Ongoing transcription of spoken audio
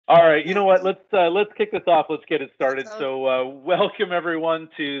All right, you know what? Let's kick this off. Let's get it started. So, welcome everyone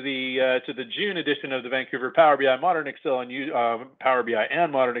to the June edition of the Vancouver Power BI Modern Excel and Power BI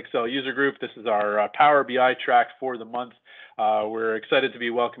and Modern Excel User Group. This is our Power BI track for the month. We're excited to be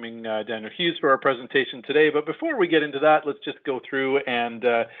welcoming Daniel Hughes for our presentation today. But before we get into that, let's just go through and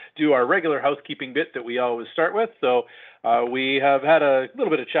do our regular housekeeping bit that we always start with. So. We have had a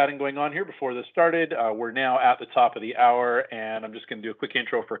little bit of chatting going on here before this started. We're now at the top of the hour, and I'm just going to do a quick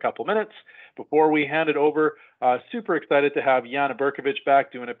intro for a couple minutes before we hand it over. Super excited to have Yana Berkovich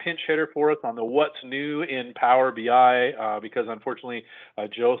back doing a pinch hitter for us on the what's new in Power BI, because unfortunately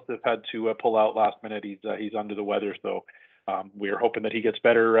Joseph had to pull out last minute. He's under the weather, so we're hoping that he gets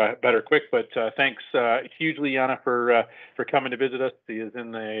better quick. But thanks hugely, Yana, for coming to visit us. He is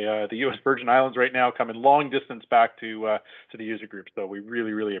in the U.S. Virgin Islands right now, coming long distance back to the user group. So we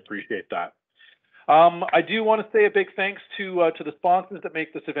really appreciate that. I do want to say a big thanks to the sponsors that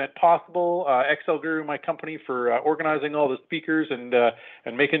make this event possible. Excel Guru, my company, for organizing all the speakers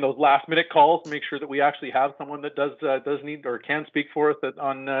and making those last-minute calls to make sure that we actually have someone that does need or can speak for us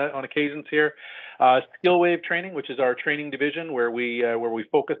on occasions here. SkillWave Training, which is our training division where we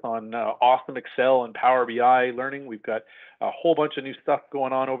focus on awesome Excel and Power BI learning. We've got a whole bunch of new stuff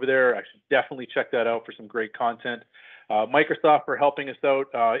going on over there. I should definitely check that out for some great content. Microsoft for helping us out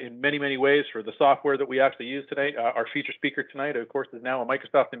in many ways for the software that we actually use tonight. Our feature speaker tonight, of course, is now a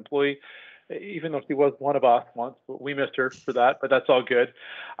Microsoft employee, even though she was one of us once, but we missed her for that, but that's all good.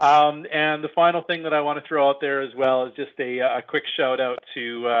 And the final thing that I want to throw out there as well is just a quick shout out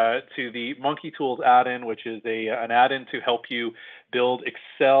to the Monkey Tools add-in, which is an add-in to help you build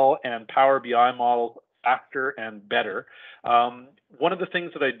Excel and Power BI models faster and better. One of the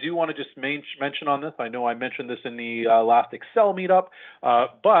things that I do want to just mention on this, I know I mentioned this in the last Excel meetup,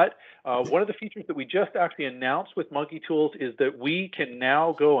 but one of the features that we just actually announced with Monkey Tools is that we can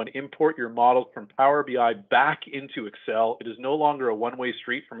now go and import your models from Power BI back into Excel. It is no longer a one-way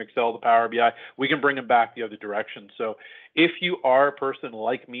street from Excel to Power BI. We can bring them back the other direction. So if you are a person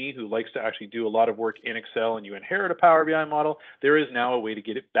like me who likes to actually do a lot of work in Excel and you inherit a Power BI model, there is now a way to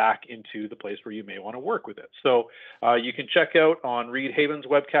get it back into the place where you may want to work with it. So you can check out on Reed Haven's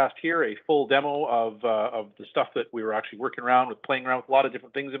webcast here a full demo of the stuff that we were actually working around with, playing around with a lot of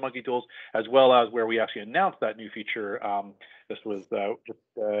different things in Monkey Tools, as well as where we actually announced that new feature. This was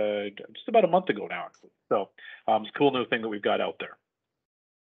just about a month ago now, actually. So it's a cool new thing that we've got out there.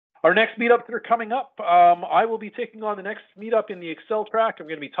 Our next meetups that are coming up, I will be taking on the next meetup in the Excel track. I'm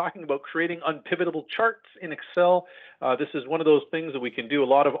going to be talking about creating unpivotable charts in Excel. This is one of those things that we can do a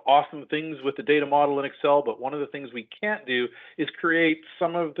lot of awesome things with the data model in Excel, but one of the things we can't do is create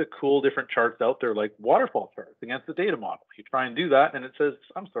some of the cool different charts out there, like waterfall charts against the data model. You try and do that, and it says,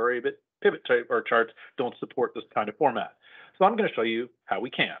 I'm sorry, but pivot type or charts don't support this kind of format. So I'm going to show you how we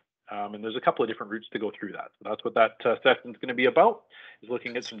can. And there's a couple of different routes to go through that. So that's what that session is going to be about, is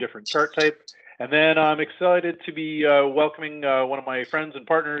looking at some different chart types. And then I'm excited to be welcoming one of my friends and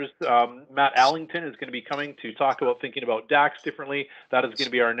partners, Matt Allington, is going to be coming to talk about thinking about DAX differently. That is going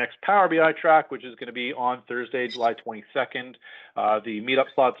to be our next Power BI track, which is going to be on Thursday, July 22nd. The meetup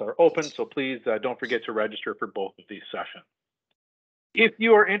slots are open, so please don't forget to register for both of these sessions. If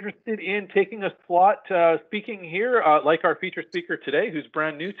you are interested in taking a slot speaking here, like our feature speaker today, who's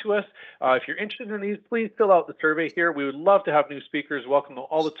brand new to us, if you're interested in these, please fill out the survey here. We would love to have new speakers. Welcome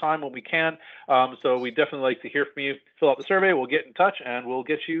all the time when we can. So we definitely like to hear from you. Fill out the survey. We'll get in touch, and we'll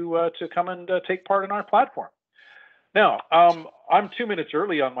get you to come and take part in our platform. Now, I'm 2 minutes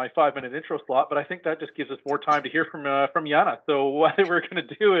early on my 5-minute intro slot, but I think that just gives us more time to hear from Yana. So what we're going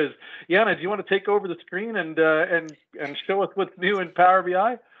to do is, Yana, do you want to take over the screen and show us what's new in Power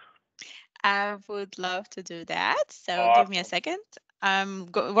BI? I would love to do that. So awesome. Give me a second. I'm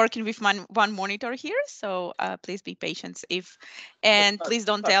working with one monitor here, so please be patient and please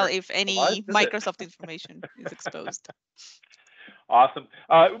don't tell if any Microsoft information is exposed. Awesome.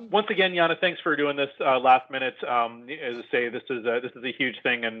 Once again, Yana, thanks for doing this last minute. As I say, this is a huge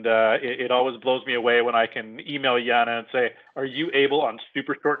thing, and it always blows me away when I can email Yana and say, "Are you able on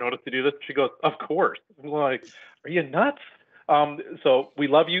super short notice to do this?" She goes, "Of course." I'm like, "Are you nuts?" So we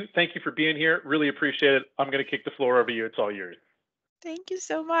love you. Thank you for being here. Really appreciate it. I'm going to kick the floor over to you. It's all yours. Thank you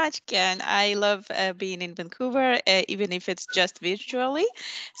so much, Ken. I love being in Vancouver, even if it's just virtually.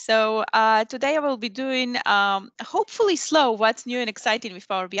 So today I will be doing, hopefully slow, what's new and exciting with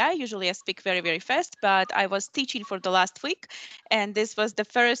Power BI. Usually I speak very fast, but I was teaching for the last week, and this was the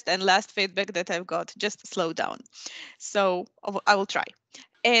first and last feedback that I've got, just slow down. So I will try.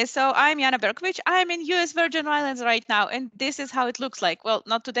 So I'm Yana Berkovich. I'm in US Virgin Islands right now, and this is how it looks like. Well,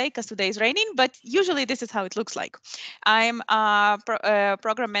 not today because today is raining, but usually this is how it looks like. I'm a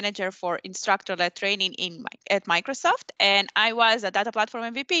program manager for instructor-led training at Microsoft, and I was a data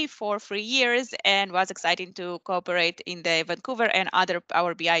platform MVP for 3 years and was excited to cooperate in the Vancouver and other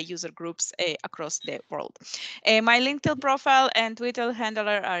Power BI user groups across the world. My LinkedIn profile and Twitter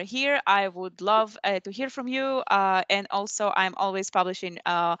handler are here. I would love to hear from you. And also, I'm always publishing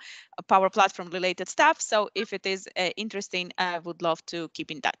Power Platform related stuff. So if it is interesting, I would love to keep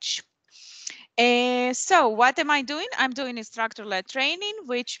in touch. So what am I doing? I'm doing instructor-led training,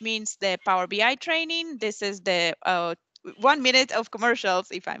 which means the Power BI training. This is the 1 minute of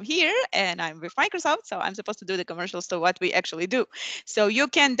commercials if I'm here and I'm with Microsoft. So I'm supposed to do the commercials to what we actually do. So you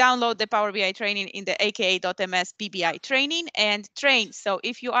can download the Power BI training in the aka.ms PBI training and train. So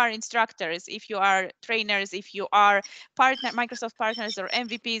if you are instructors, if you are trainers, if you are Microsoft partners or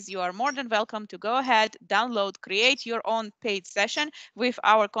MVPs, you are more than welcome to go ahead, download, create your own paid session with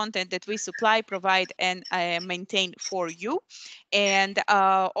our content that we supply, provide, and maintain for you. And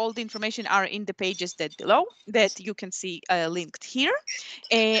all the information are in the pages that below that you can see linked here.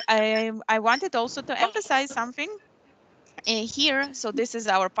 I wanted also to emphasize something here. So this is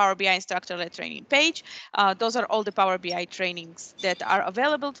our Power BI instructor-led training page. Those are all the Power BI trainings that are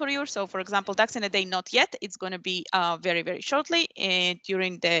available for you. So for example, DAX in a day, not yet. It's going to be very, very shortly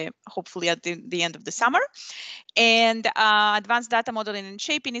during hopefully at the end of the summer. And advanced data modeling and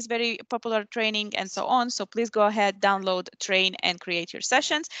shaping is very popular training and so on. So please go ahead, download, train, and create your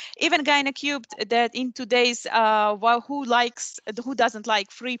sessions. Even GynaCubed, that in today's who doesn't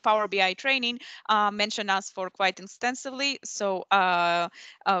like free Power BI training, mention us for quite extensively. So go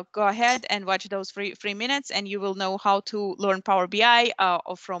ahead and watch those free minutes, and you will know how to learn Power BI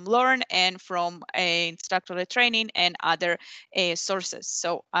from Learn and from instructor training and other sources.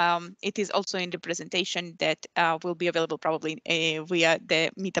 So it is also in the presentation that will be available probably via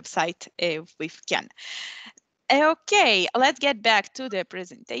the meetup site with Ken. Okay, let's get back to the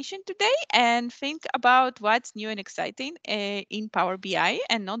presentation today and think about what's new and exciting in Power BI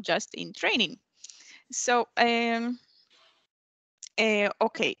and not just in training. So,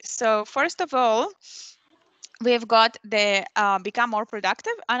 okay, so first of all, we've got the become more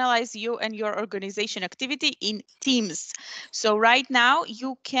productive, analyze you and your organization activity in teams. So right now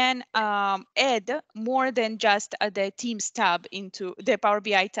you can add more than just the teams tab into the Power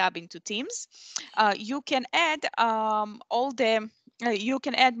BI tab into teams. You can add you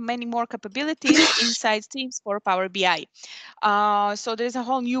can add many more capabilities inside teams for Power BI. So there's a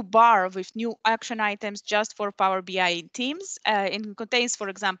whole new bar with new action items just for Power BI in Teams. It contains, for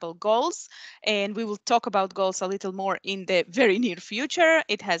example, goals, and we will talk about goals a little more in the very near future.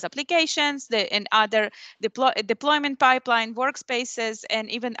 It has applications and other deployment pipeline, workspaces, and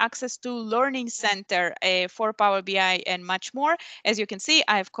even access to Learning Center for Power BI and much more. As you can see,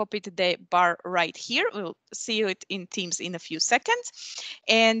 I've copied the bar right here. We'll see it in Teams in a few seconds.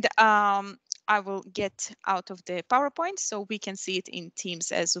 And I will get out of the PowerPoint so we can see it in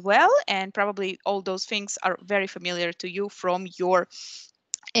Teams as well. And probably all those things are very familiar to you from your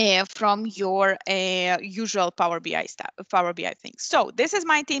usual Power BI things. So this is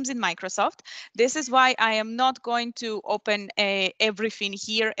my Teams in Microsoft. This is why I am not going to open everything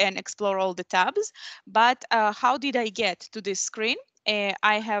here and explore all the tabs. But how did I get to this screen?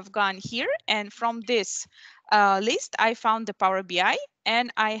 I have gone here, and from this list, I found the Power BI,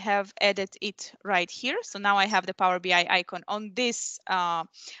 and I have added it right here. So now I have the Power BI icon on this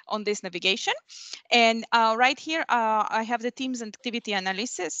navigation. And right here, I have the Teams activity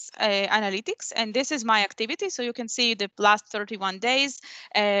analytics, and this is my activity. So you can see the last 31 days,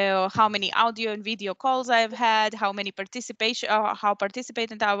 how many audio and video calls I've had, how many how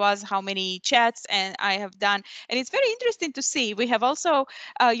participated I was, how many chats and I have done. And it's very interesting to see. We have also,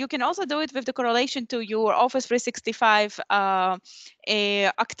 you can also do it with the correlation to your Office 365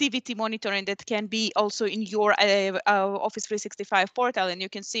 activity monitoring that can be also in your Office 365 portal, and you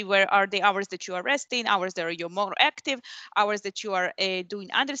can see where are the hours that you are resting, hours that you're more active, hours that you are doing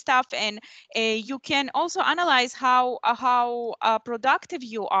other stuff, and you can also analyze how productive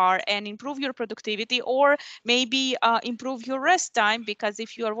you are and improve your productivity, or maybe improve your rest time, because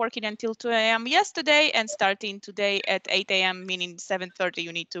if you are working until 2 a.m. yesterday and starting today at 8 a.m., meaning 7:30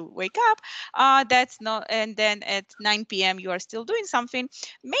 you need to wake up, that's not, and then at 9 p.m. you are still doing something,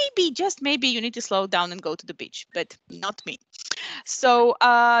 maybe, just maybe, you need to slow down and go to the beach, but not me. So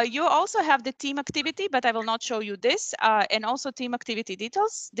you also have the team activity, but I will not show you this, and also team activity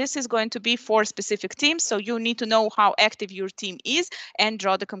details. This is going to be for specific teams, so you need to know how active your team is and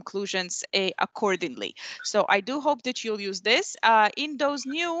draw the conclusions accordingly. So I do hope that you'll use this. In those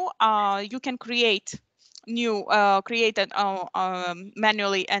new, you can create and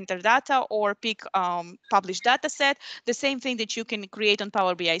manually enter data or pick publish data set, the same thing that you can create on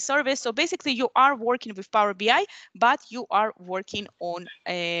Power BI service. So basically you are working with Power BI, but you are working on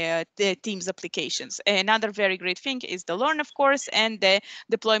the Teams applications. Another very great thing is the learn, of course, and the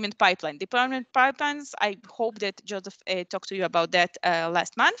deployment pipeline. Deployment pipelines, I hope that Joseph talked to you about that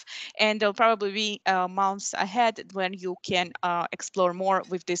last month, and there'll probably be months ahead when you can explore more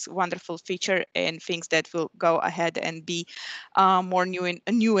with this wonderful feature and things that will go ahead and be more new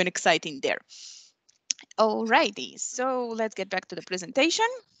and exciting there. Alrighty, so let's get back to the presentation.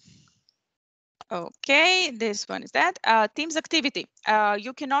 Okay, this one is that. Teams activity.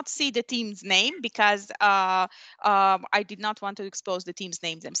 You cannot see the team's name because I did not want to expose the team's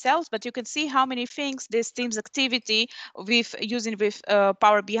name themselves, but you can see how many things this team's activity with using with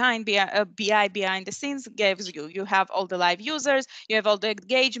Power BI behind the scenes gives you. You have all the live users, you have all the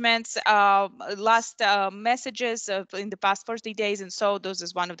engagements, last messages in the past 40 days, and so those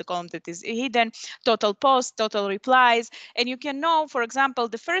is one of the columns that is hidden, total posts, total replies, and you can know, for example,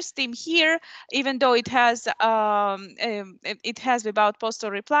 the first team here, even though it has about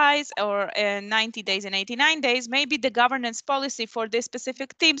postal replies or 90 days and 89 days, maybe the governance policy for this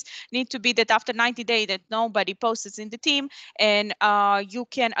specific teams need to be that after 90 days that nobody posts in the team, and you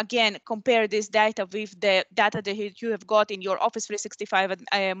can again compare this data with the data that you have got in your Office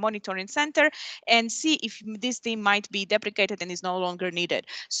 365 monitoring center and see if this team might be deprecated and is no longer needed.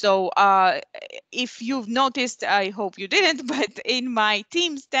 So if you've noticed, I hope you didn't, but in my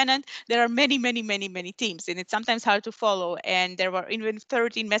Teams tenant, there are many teams, and it's sometimes hard to follow. And there were even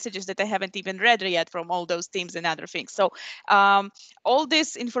 13 messages that I haven't even read yet from all those teams and other things. So all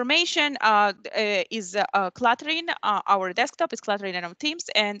this information is cluttering our desktop, is cluttering our teams,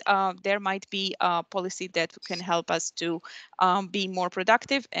 and there might be a policy that can help us to be more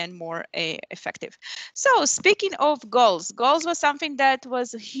productive and more effective. So speaking of goals was something that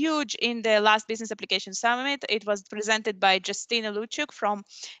was huge in the last Business Application Summit. It was presented by Justina Luchuk from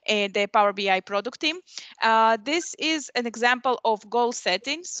the Power BI product team. This is an example of goal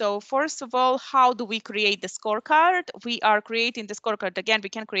setting. So first of all, how do we create the scorecard? We are creating the scorecard. Again, we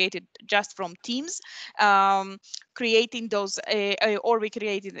can create it just from Teams. Creating those, or we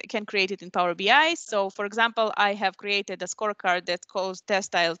can create it in Power BI. So for example, I have created a scorecard that calls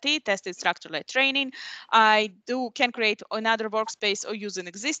test ILT, tested structure-led training. I can create another workspace or use an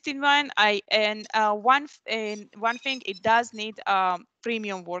existing one. One thing, it does need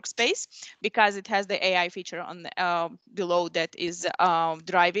premium workspace because it has the AI feature on below that is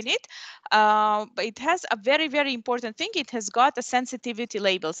driving it. But it has a very important thing. It has got a sensitivity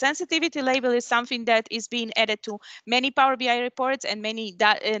label. Sensitivity label is something that is being added to many Power BI reports and many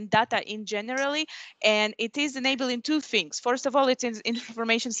data in generally, and it is enabling two things. First of all, it's in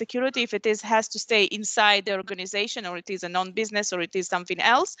information security. If it has to stay inside the organization, or it is a non-business, or it is something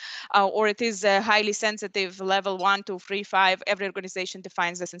else, or it is a highly sensitive level 1, 2, 3, 5. Every organization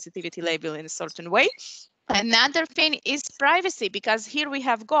defines the sensitivity label in a certain way. Another thing is privacy, because here we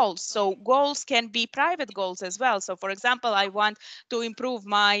have goals. So goals can be private goals as well. So for example, I want to improve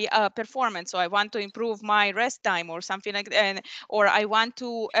my performance, so I want to improve my rest time or something like that, or I want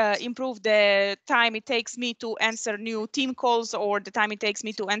to improve the time it takes me to answer new team calls, or the time it takes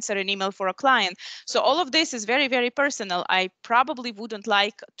me to answer an email for a client. So all of this is very personal. I probably wouldn't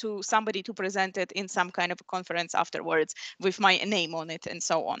like somebody to present it in some kind of a conference afterwards with my name on it and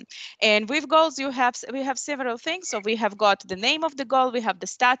so on. And with goals, we have several things. So we have got the name of the goal, we have the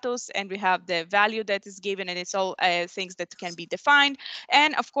status, and we have the value that is given, and it's all things that can be defined.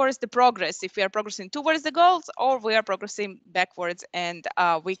 And of course, the progress, if we are progressing towards the goals or we are progressing backwards, and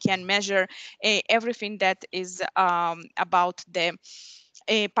we can measure everything that is about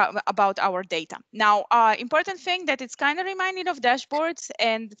our data. Now, important thing that it's kind of reminding of dashboards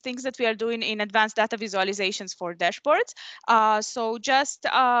and things that we are doing in advanced data visualizations for dashboards. So just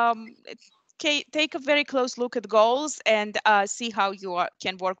take a very close look at goals and see how you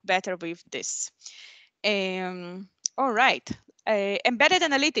can work better with this. All right, embedded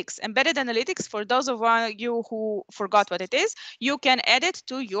analytics. Embedded analytics, for those of you who forgot what it is, you can add it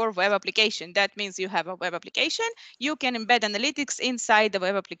to your web application. That means you have a web application, you can embed analytics inside the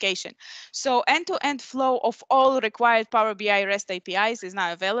web application. So end-to-end flow of all required Power BI REST APIs is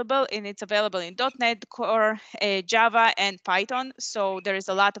now available, and it's available in .NET Core, Java, and Python. So there is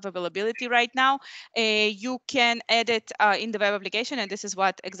a lot of availability right now. You can add it in the web application, and this is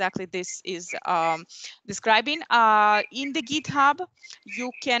what exactly this is describing. In the GitHub,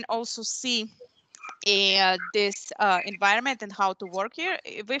 you can also see this environment and how to work here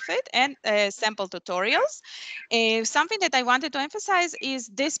with it, and sample tutorials. Something that I wanted to emphasize is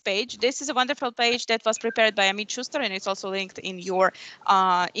this page. This is a wonderful page that was prepared by Amit Schuster, and it's also linked in your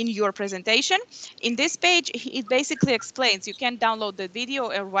presentation. In this page, it basically explains you can download the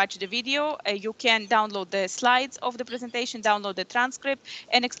video or watch the video. You can download the slides of the presentation, download the transcript,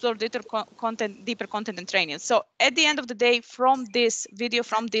 and explore deeper content and training. So at the end of the day, from this video,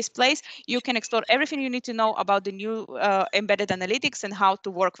 from this place, you can explore everything you need to know about the new embedded analytics and how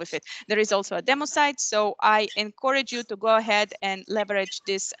to work with it. There is also a demo site, so I encourage you to go ahead and leverage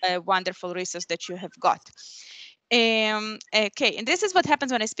this wonderful resource that you have got. Okay, and this is what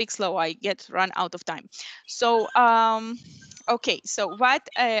happens when I speak slow. I get run out of time. So, okay, so what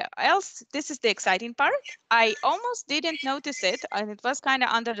else? This is the exciting part. I almost didn't notice it, and it was kind of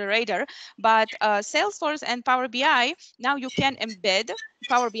under the radar, but Salesforce and Power BI, now you can embed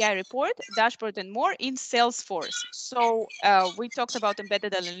Power BI report, dashboard, and more in Salesforce. So we talked about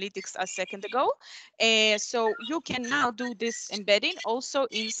embedded analytics a second ago. So you can now do this embedding also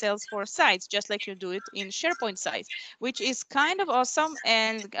in Salesforce sites, just like you do it in SharePoint sites, which is kind of awesome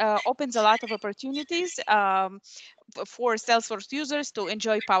and opens a lot of opportunities for Salesforce users to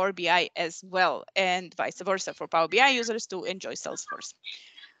enjoy Power BI as well, and vice versa for Power BI users to enjoy Salesforce.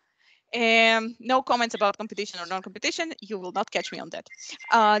 No comments about competition or non-competition. You will not catch me on that.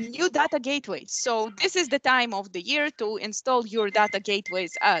 New data gateways. So this is the time of the year to install your data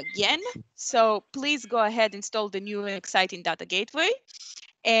gateways again. So please go ahead, install the new and exciting data gateway.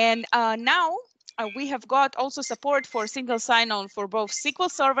 And now we have got also support for single sign-on for both SQL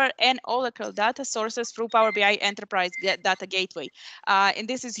Server and Oracle data sources through Power BI Enterprise Data Gateway. And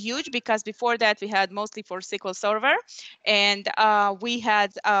this is huge because before that we had mostly for SQL Server, and we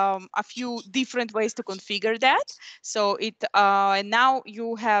had a few different ways to configure that. So and now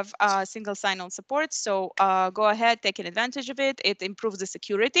you have single sign-on support. So go ahead, take advantage of it. It improves the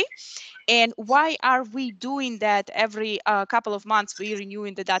security. And why are we doing that every couple of months? We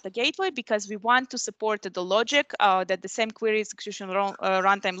renewing the data gateway because we want to support the logic that the same query execution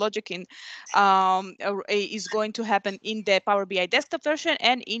runtime logic is going to happen in the Power BI desktop version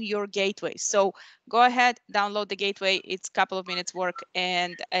and in your gateway. So go ahead, download the gateway. It's a couple of minutes work,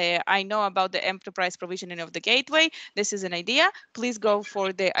 and I know about the enterprise provisioning of the gateway. This is an idea. Please go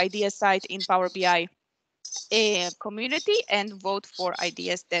for the idea site in Power BI community and vote for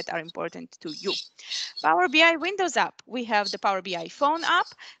ideas that are important to you. Power BI Windows app. We have the Power BI phone app,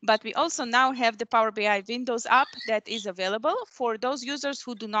 but we also now have the Power BI Windows app that is available for those users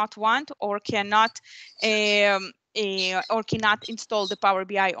who do not want or cannot install the Power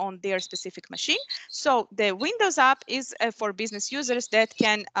BI on their specific machine. So the Windows app is for business users that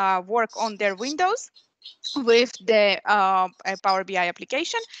can work on their Windows with the Power BI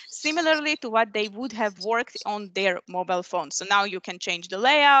application, similarly to what they would have worked on their mobile phone. So now you can change the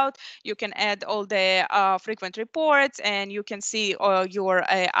layout, you can add all the frequent reports, and you can see your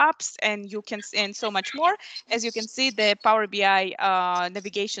apps, and you can and so much more. As you can see, the Power BI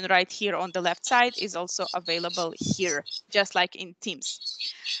navigation right here on the left side is also available here, just like in Teams.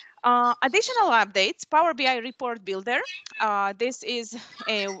 Additional updates, Power BI Report Builder. This is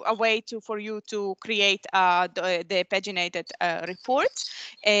a way for you to create the paginated reports.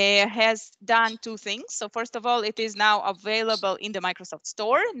 Has done two things. So first of all, it is now available in the Microsoft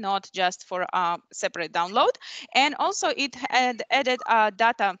Store, not just for separate download. And also it had added a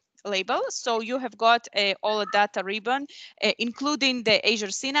data label. So you have got all data ribbon, including the Azure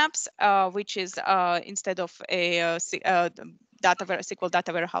Synapse, which is instead of a SQL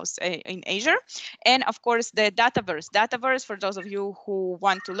data warehouse in Azure. And of course, the Dataverse. Dataverse, for those of you who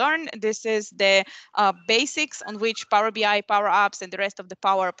want to learn, this is the basics on which Power BI, Power Apps, and the rest of the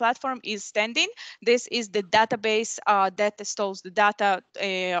Power Platform is standing. This is the database that stores the data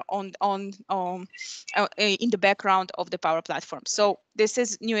in the background of the Power Platform. So this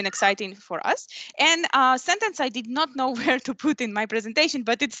is new and exciting for us. And a sentence I did not know where to put in my presentation,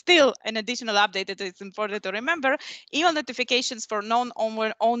 but it's still an additional update that is important to remember. Email notifications for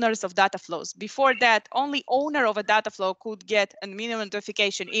non-owners of data flows. Before that, only owner of a data flow could get a minimum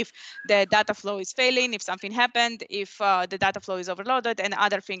notification if the data flow is failing, if something happened, if the data flow is overloaded, and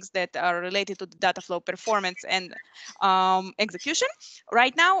other things that are related to the data flow performance and execution.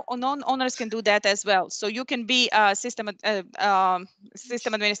 Right now, non-owners can do that as well. So you can be a system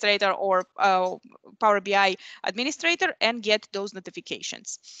administrator or Power BI administrator and get those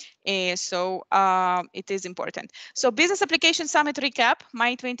notifications. So it is important. So Business Application Summit recap,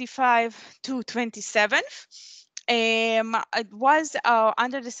 May 25 to 27th. It was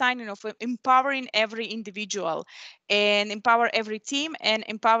under the signing of empowering every individual and empower every team and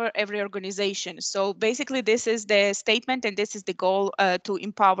empower every organization. So basically, this is the statement and this is the goal to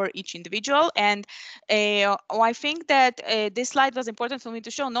empower each individual. And I think that this slide was important for me to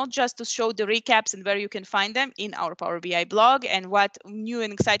show, not just to show the recaps and where you can find them in our Power BI blog and what new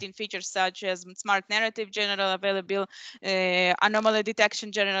and exciting features such as smart narrative general available, anomaly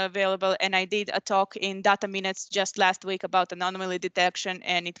detection general available. And I did a talk in Data Minutes just last week about anomaly detection,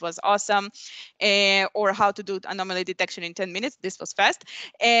 and it was awesome. Or how to do anomaly detection in 10 minutes. This was fast.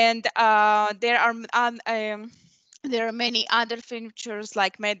 And there are many other features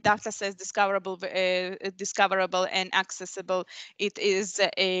like med data sets discoverable and accessible. It is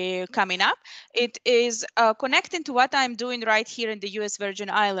coming up. It is connecting to what I'm doing right here in the US Virgin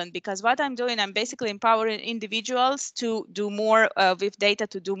Island, because what I'm doing, I'm basically empowering individuals to do more with data,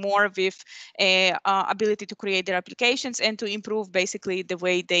 to do more with ability to create their applications and to improve basically the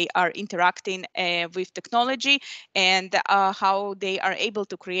way they are interacting with technology and how they are able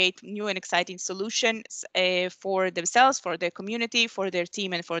to create new and exciting solutions for themselves, for their community, for their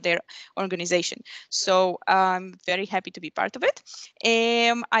team, and for their organization. So I'm very happy to be part of it.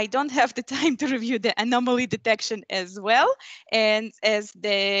 I don't have the time to review the anomaly detection as well, and as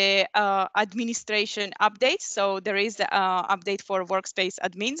the administration updates. So there is an update for workspace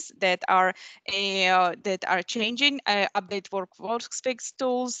admins that are changing, update workspace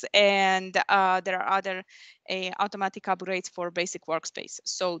tools, and there are other automatic upgrades for basic workspace.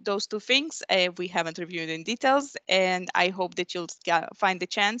 So those two things we haven't reviewed in details, and I hope that you'll find the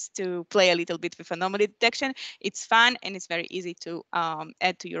chance to play a little bit with anomaly detection. It's fun and it's very easy to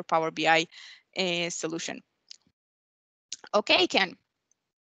add to your Power BI solution. Okay, Ken.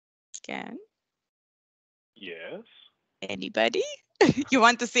 Ken? Yes. Anybody? You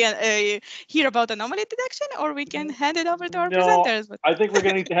want to see hear about anomaly detection, or we can hand it over to our presenters? I think we're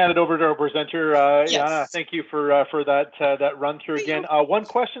going to need to hand it over to our presenter. Yes. Yana, thank you for that run through again. One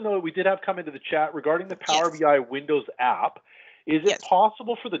question though we did have come into the chat regarding the Power BI Windows app. Is it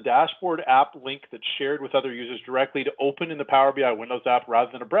possible for the dashboard app link that's shared with other users directly to open in the Power BI Windows app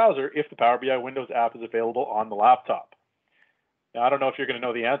rather than a browser if the Power BI Windows app is available on the laptop? Now, I don't know if you're going to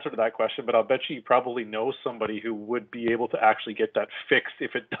know the answer to that question, but I'll bet you probably know somebody who would be able to actually get that fixed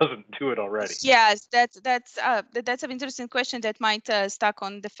if it doesn't do it already. Yes, that's an interesting question that might stuck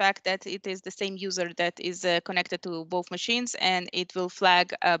on the fact that it is the same user that is connected to both machines, and it will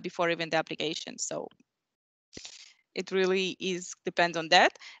flag before even the application. So it really depends on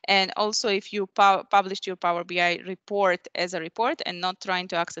that. And also, if you published your Power BI report as a report and not trying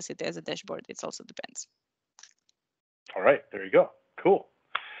to access it as a dashboard, it also depends. All right, there you go. Cool.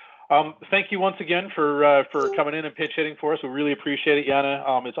 Thank you once again for coming in and pitch hitting for us. We really appreciate it,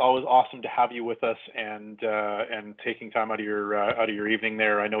 Yana. It's always awesome to have you with us and taking time out of your evening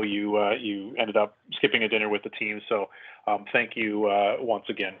there. I know you ended up skipping a dinner with the team, so thank you once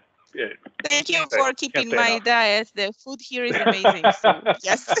again. Thank you for keeping my diet. The food here is amazing. So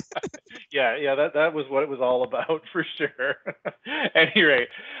yes. Yeah, that was what it was all about for sure. At any rate,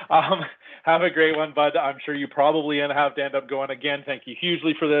 have a great one, bud. I'm sure you probably have to end up going again. Thank you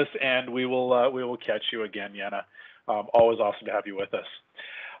hugely for this, and we will catch you again, Yana. Always awesome to have you with us.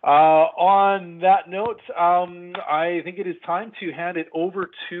 On that note, I think it is time to hand it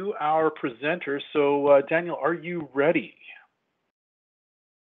over to our presenters. So, Daniel, are you ready?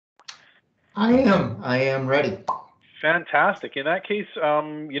 I am ready. Fantastic. In that case,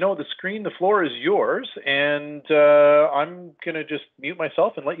 the floor is yours, and I'm going to just mute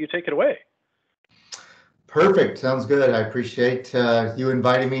myself and let you take it away. Perfect. Sounds good. I appreciate you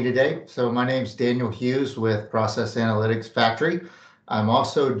inviting me today. So my name's Daniel Hughes with Process Analytics Factory. I'm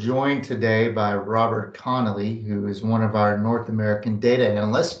also joined today by Robert Connolly, who is one of our North American data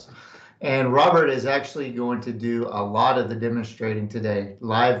analysts. And Robert is actually going to do a lot of the demonstrating today,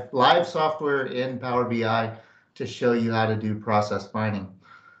 live software in Power BI to show you how to do process mining.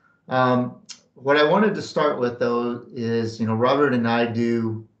 What I wanted to start with, though, is, Robert and I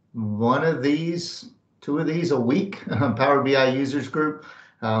do one of these, two of these a week, Power BI Users Group.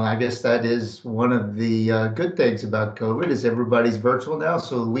 I guess that is one of the good things about COVID is everybody's virtual now,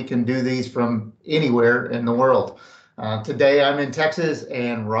 so we can do these from anywhere in the world. Today I'm in Texas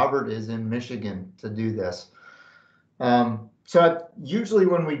and Robert is in Michigan to do this. So usually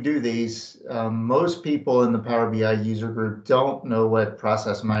when we do these, most people in the Power BI user group don't know what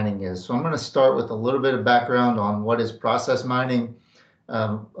process mining is. So I'm going to start with a little bit of background on what is process mining,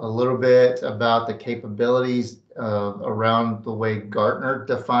 a little bit about the capabilities around the way Gartner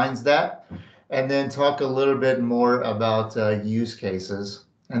defines that, and then talk a little bit more about use cases.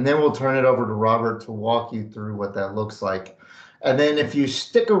 And then we'll turn it over to Robert to walk you through what that looks like. And then if you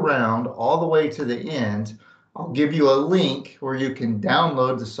stick around all the way to the end, I'll give you a link where you can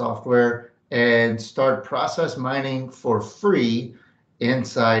download the software and start process mining for free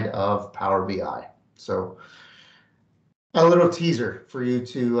inside of Power BI. So a little teaser for you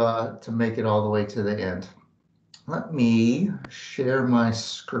to make it all the way to the end. Let me share my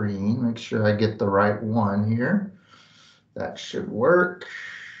screen, make sure I get the right one here. That should work.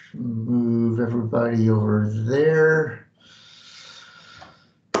 Move everybody over there.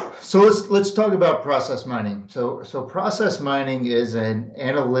 So let's talk about process mining. So process mining is an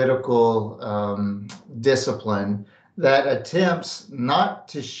analytical discipline that attempts not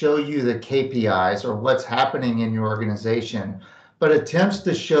to show you the KPIs or what's happening in your organization, but attempts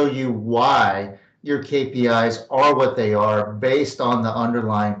to show you why your KPIs are what they are based on the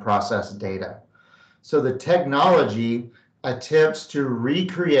underlying process data. So the technology attempts to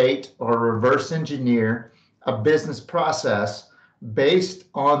recreate or reverse engineer a business process based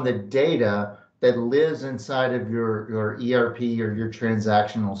on the data that lives inside of your ERP or your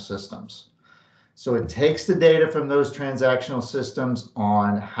transactional systems. So it takes the data from those transactional systems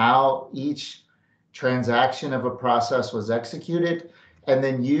on how each transaction of a process was executed, and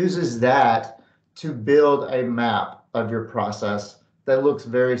then uses that to build a map of your process that looks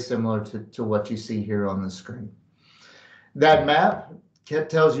very similar to what you see here on the screen. That map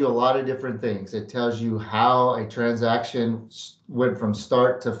tells you a lot of different things. It tells you how a transaction went from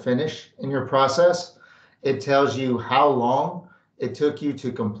start to finish in your process. It tells you how long it took you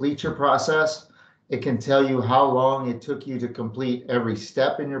to complete your process. It can tell you how long it took you to complete every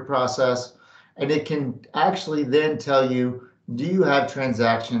step in your process. And it can actually then tell you, do you have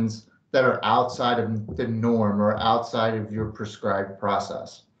transactions that are outside of the norm or outside of your prescribed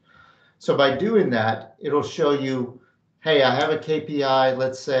process? So by doing that, it'll show you, hey, I have a KPI,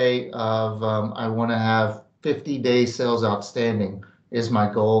 let's say, of I want to have 50 days sales outstanding is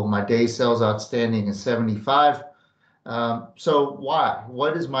my goal. My days sales outstanding is 75. So why?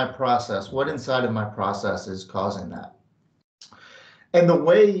 What is my process? What inside of my process is causing that? And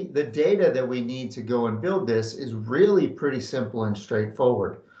the data that we need to go and build this is really pretty simple and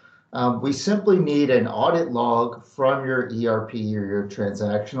straightforward. We simply need an audit log from your ERP or your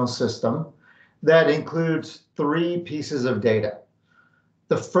transactional system that includes 3 pieces of data.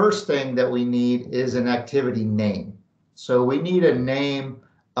 The first thing that we need is an activity name. So we need a name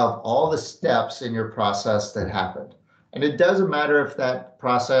of all the steps in your process that happened. And it doesn't matter if that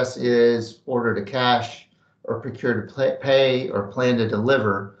process is order to cash or procure to pay or plan to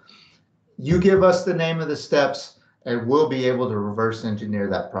deliver. You give us the name of the steps and we'll be able to reverse engineer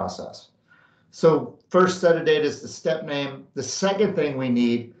that process. So first set of data is the step name. The second thing we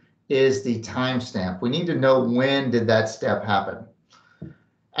need is the timestamp. We need to know when did that step happen.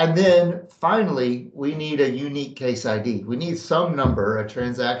 And then finally, we need a unique case ID. We need some number, a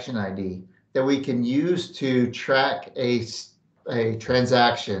transaction ID, that we can use to track a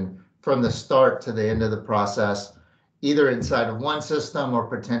transaction from the start to the end of the process, either inside of one system or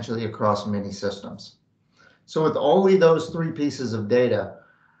potentially across many systems. So with only those 3 pieces of data,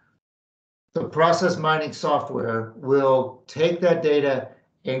 the process mining software will take that data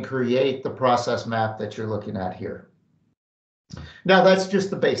and create the process map that you're looking at here. Now that's just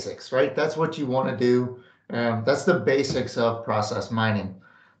the basics, right? That's what you want to do. That's the basics of process mining.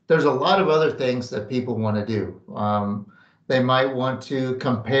 There's a lot of other things that people want to do. They might want to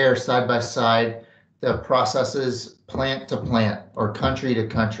compare side by side the processes plant to plant or country to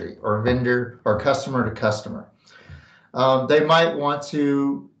country or vendor or customer to customer. They might want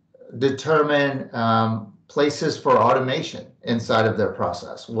to determine places for automation inside of their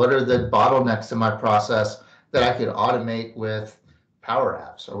process. What are the bottlenecks in my process that I could automate with Power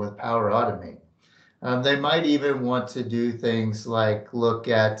Apps or with Power Automate? They might even want to do things like look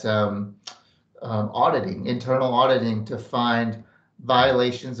at auditing, internal auditing, to find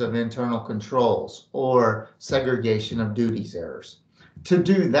violations of internal controls or segregation of duties errors. To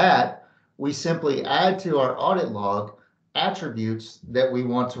do that, we simply add to our audit log attributes that we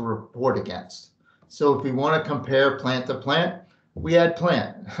want to report against. So if we want to compare plant to plant, we add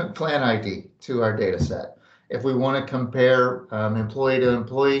plant ID to our data set. If we want to compare employee to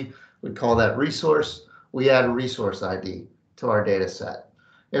employee, we call that resource. We add a resource ID to our data set.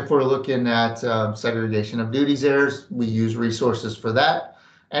 If we're looking at segregation of duties errors, we use resources for that.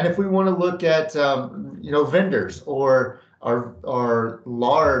 And if we want to look at vendors or our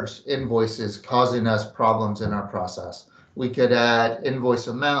large invoices causing us problems in our process, we could add invoice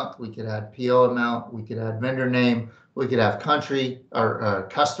amount, we could add PO amount, we could add vendor name, we could have country or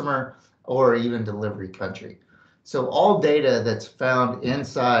customer, or even delivery country. So all data that's found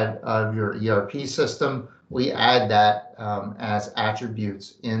inside of your ERP system, we add that as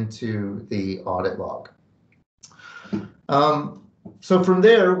attributes into the audit log. So from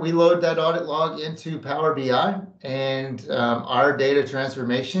there, we load that audit log into Power BI, and our data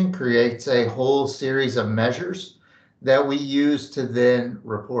transformation creates a whole series of measures that we use to then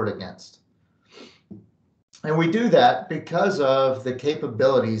report against. And we do that because of the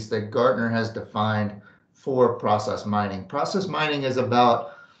capabilities that Gartner has defined for process mining. Process mining is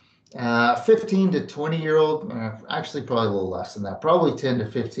about 15 to 20-year-old, actually probably a little less than that, probably 10 to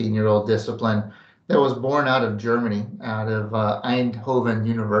 15-year-old discipline that was born out of Germany, out of Eindhoven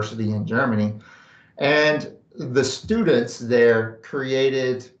University in Germany. And the students there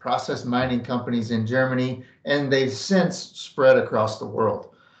created process mining companies in Germany, and they've since spread across the world.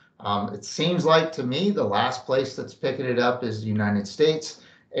 It seems like to me the last place that's picking it up is the United States,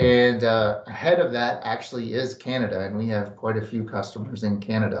 and ahead of that actually is Canada, and we have quite a few customers in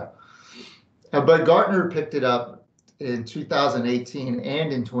Canada. But Gartner picked it up in 2018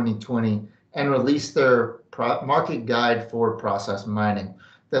 and in 2020 and released their market guide for process mining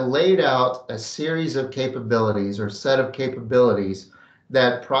that laid out a series of capabilities or set of capabilities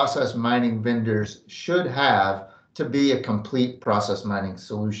that process mining vendors should have to be a complete process mining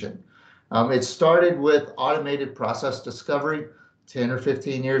solution. It started with automated process discovery 10 or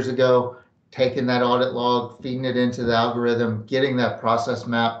 15 years ago, taking that audit log, feeding it into the algorithm, getting that process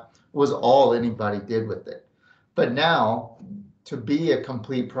map was all anybody did with it. But now, to be a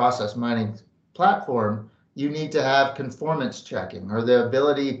complete process mining platform, you need to have conformance checking or the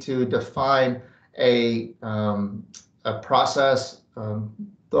ability to define a process,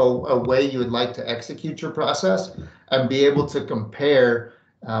 a way you would like to execute your process and be able to compare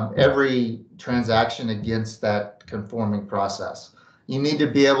every transaction against that conforming process. You need to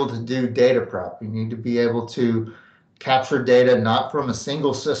be able to do data prep. You need to be able to capture data not from a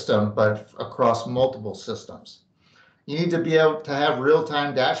single system, but across multiple systems. You need to be able to have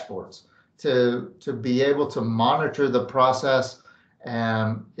real-time dashboards to be able to monitor the process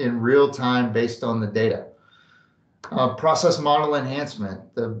in real time based on the data. Process model enhancement,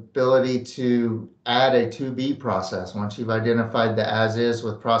 the ability to add a to-be process once you've identified the as-is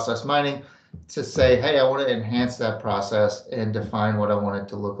with process mining to say, hey, I want to enhance that process and define what I want it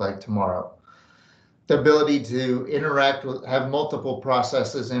to look like tomorrow. The ability to interact with, have multiple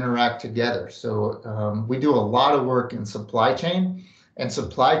processes interact together. So we do a lot of work in supply chain, and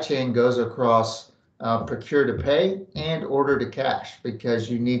supply chain goes across procure to pay and order to cash, because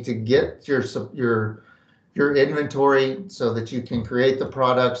you need to get your inventory so that you can create the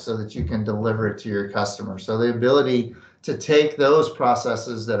product so that you can deliver it to your customer. So the ability to take those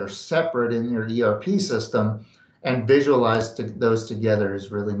processes that are separate in your ERP system and visualize those together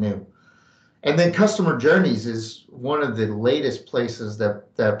is really new. And then customer journeys is one of the latest places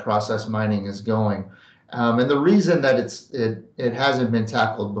that process mining is going. And the reason that it hasn't been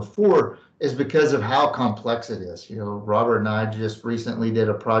tackled before is because of how complex it is. You know, Robert and I just recently did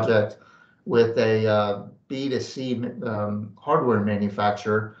a project with a B2C hardware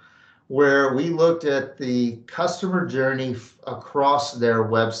manufacturer where we looked at the customer journey across their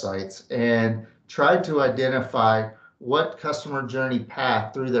websites and tried to identify what customer journey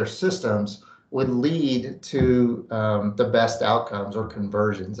path through their systems would lead to the best outcomes, or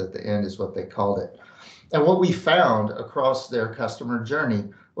conversions at the end is what they called it. And what we found across their customer journey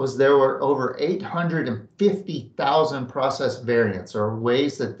was there were over 850,000 process variants, or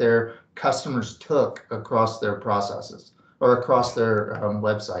ways that their customers took across their processes or across their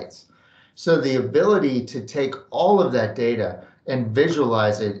websites. So the ability to take all of that data and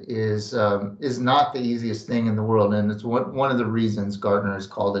visualize it is not the easiest thing in the world, and it's one of the reasons Gartner has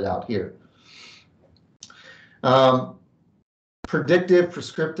called it out here. Predictive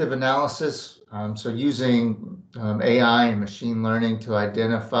prescriptive analysis, so using AI and machine learning to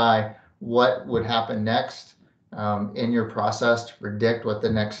identify what would happen next in your process, to predict what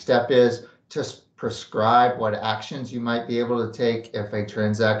the next step is, to prescribe what actions you might be able to take if a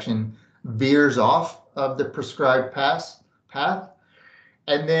transaction veers off of the prescribed path,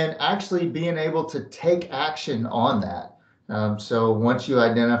 and then actually being able to take action on that. So once you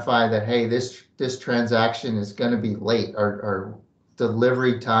identify that, hey, this transaction is going to be late, our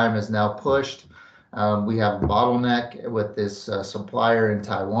delivery time is now pushed. We have a bottleneck with this supplier in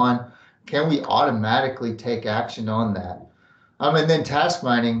Taiwan. Can we automatically take action on that? And then task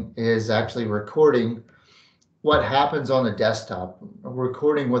mining is actually recording what happens on the desktop,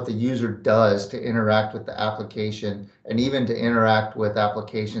 recording what the user does to interact with the application and even to interact with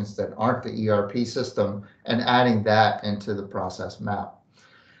applications that aren't the ERP system, and adding that into the process map.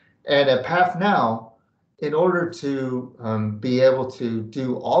 And at PAFnow, in order to be able to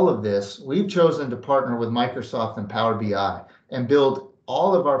do all of this, we've chosen to partner with Microsoft and Power BI and build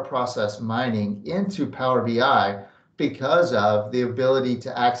all of our process mining into Power BI because of the ability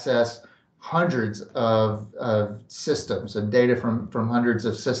to access hundreds of systems and data from hundreds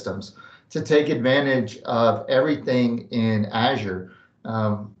of systems, to take advantage of everything in Azure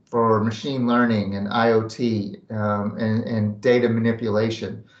for machine learning and IoT and data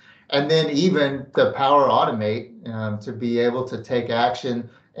manipulation. And then even the Power Automate to be able to take action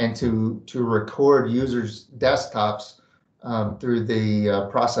and to record users' desktops through the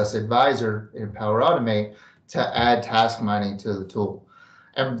Process Advisor in Power Automate to add task mining to the tool.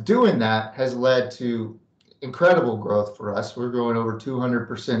 And doing that has led to incredible growth for us. We're growing over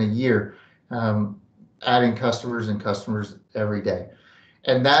 200% a year, adding customers and customers every day.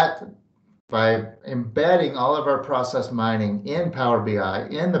 And that, by embedding all of our process mining in Power BI,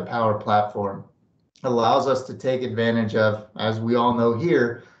 in the Power Platform, allows us to take advantage of, as we all know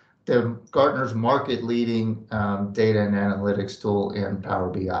here, the Gartner's market-leading data and analytics tool in Power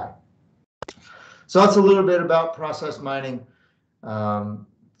BI. So that's a little bit about process mining.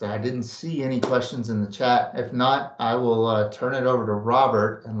 I didn't see any questions in the chat. If not, I will turn it over to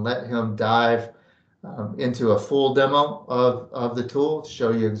Robert and let him dive into a full demo of the tool,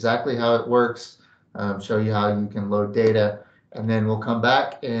 show you exactly how it works, show you how you can load data, and then we'll come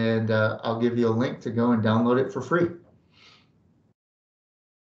back and I'll give you a link to go and download it for free.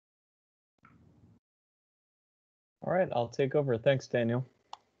 All right, I'll take over. Thanks, Daniel.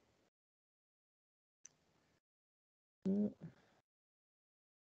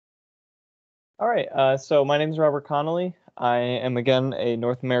 All right, so my name is Robert Connolly. I am, again, a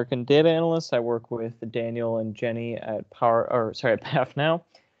North American data analyst. I work with Daniel and Jenny at PAFnow.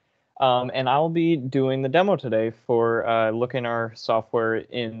 And I'll be doing the demo today for looking our software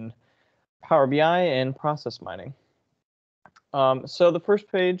in Power BI and process mining. So the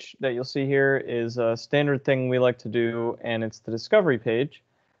first page that you'll see here is a standard thing we like to do, and it's the discovery page.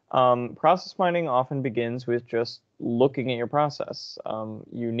 Process mining often begins with just looking at your process.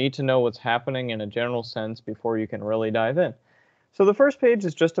 You need to know what's happening in a general sense before you can really dive in. So the first page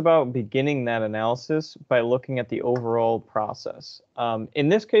is just about beginning that analysis by looking at the overall process. In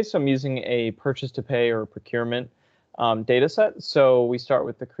this case, I'm using a purchase to pay or procurement data set. So we start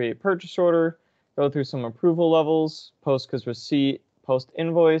with the create purchase order, go through some approval levels, post goods receipt, post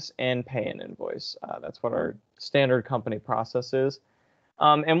invoice, and pay an invoice. That's what our standard company process is.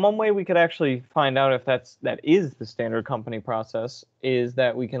 And one way we could actually find out if that is the standard company process is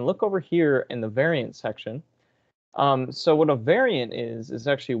that we can look over here in the variant section. So what a variant is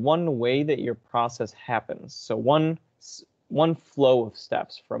actually one way that your process happens. So one flow of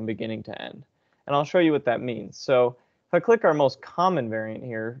steps from beginning to end. And I'll show you what that means. So if I click our most common variant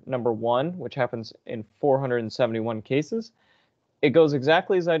here, number 1, which happens in 471 cases, it goes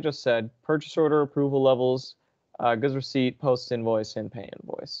exactly as I just said: purchase order, approval levels, goods receipt, post invoice, and pay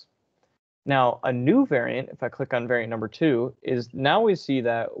invoice. Now, a new variant, if I click on variant number 2, is now we see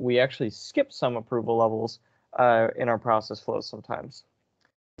that we actually skip some approval levels in our process flows sometimes.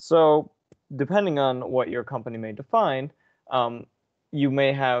 So depending on what your company may define, you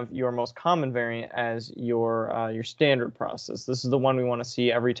may have your most common variant as your standard process. This is the one we want to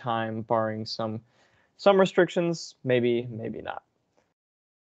see every time, barring some restrictions, maybe not.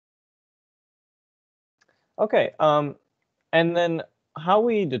 Okay, and then how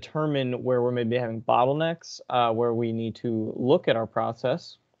we determine where we're maybe having bottlenecks, where we need to look at our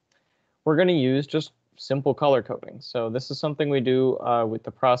process, we're going to use just simple color coding. So this is something we do with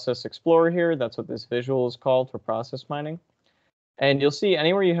the Process Explorer here. That's what this visual is called for process mining. And you'll see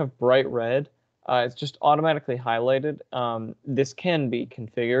anywhere you have bright red, it's just automatically highlighted. This can be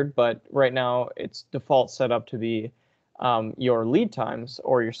configured, but right now it's default set up to be your lead times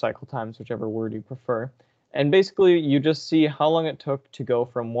or your cycle times, whichever word you prefer. And basically, you just see how long it took to go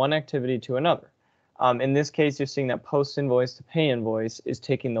from one activity to another. In this case, you're seeing that post invoice to pay invoice is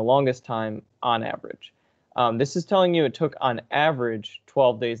taking the longest time on average. This is telling you it took on average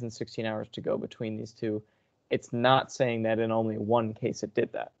 12 days and 16 hours to go between these two. It's not saying that in only one case it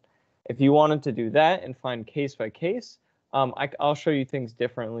did that. If you wanted to do that and find case by case, I'll show you things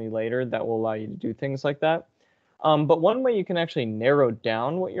differently later that will allow you to do things like that. But one way you can actually narrow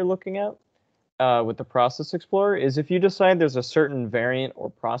down what you're looking at with the Process Explorer is if you decide there's a certain variant or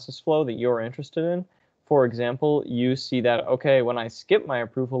process flow that you're interested in. For example, you see that, okay, when I skip my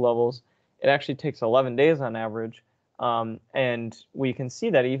approval levels, it actually takes 11 days on average. And we can see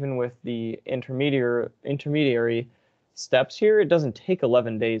that even with the intermediary steps here, it doesn't take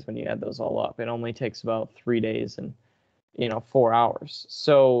 11 days when you add those all up. It only takes about 3 days and 4 hours.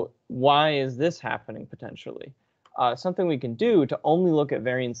 So why is this happening potentially? Something we can do to only look at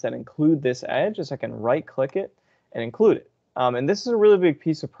variants that include this edge is I can right-click it and include it. And this is a really big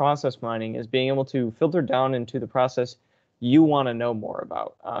piece of process mining, is being able to filter down into the process you want to know more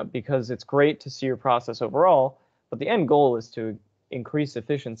about, because it's great to see your process overall, but the end goal is to increase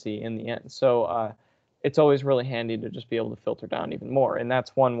efficiency in the end. So it's always really handy to just be able to filter down even more. And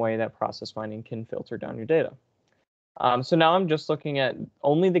that's one way that process mining can filter down your data. So now I'm just looking at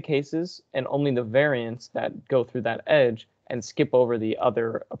only the cases and only the variants that go through that edge and skip over the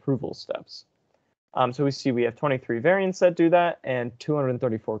other approval steps. So we see we have 23 variants that do that and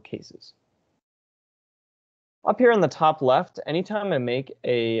 234 cases. Up here on the top left, anytime I make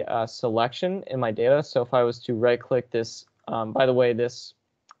a selection in my data, so if I was to right-click this, by the way, this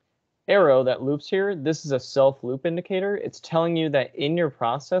arrow that loops here, this is a self-loop indicator. It's telling you that in your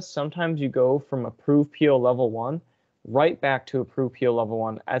process, sometimes you go from approved PO level 1 right back to approved PO level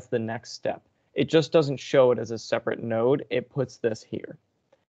 1 as the next step. It just doesn't show it as a separate node. It puts this here.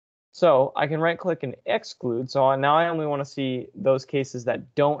 So I can right-click and exclude. So now I only want to see those cases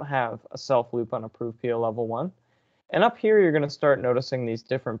that don't have a self-loop on approved PO level 1. And up here, you're going to start noticing these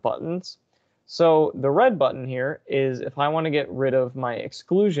different buttons. So the red button here is if I want to get rid of my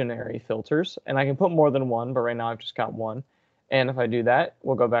exclusionary filters, and I can put more than one, but right now I've just got one. And if I do that,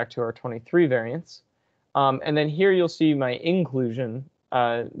 we'll go back to our 23 variants. And then here you'll see my inclusion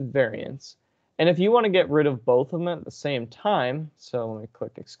variants. And if you want to get rid of both of them at the same time, so let me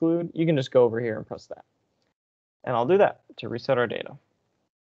click exclude, you can just go over here and press that. And I'll do that to reset our data.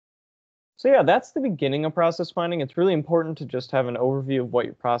 So yeah, that's the beginning of process mining. It's really important to just have an overview of what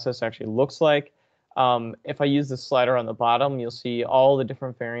your process actually looks like. If I use the slider on the bottom, you'll see all the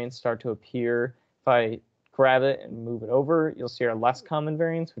different variants start to appear. If I grab it and move it over, you'll see our less common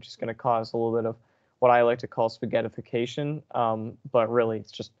variants, which is going to cause a little bit of what I like to call spaghettification. But really,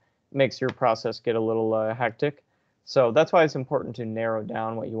 it's just makes your process get a little hectic. So that's why it's important to narrow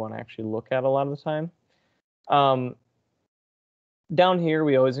down what you want to actually look at a lot of the time. Down here,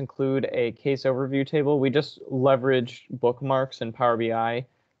 we always include a case overview table. We just leverage bookmarks in Power BI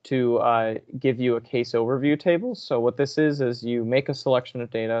to give you a case overview table. So what this is you make a selection of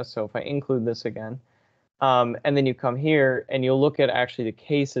data. So if I include this again, and then you come here and you'll look at actually the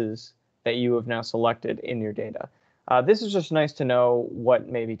cases that you have now selected in your data. This is just nice to know what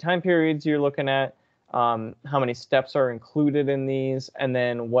maybe time periods you're looking at, how many steps are included in these, and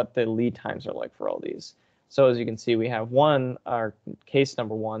then what the lead times are like for all these. So as you can see, we have our case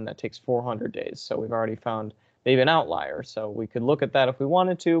number 1 that takes 400 days. So we've already found maybe an outlier. So we could look at that if we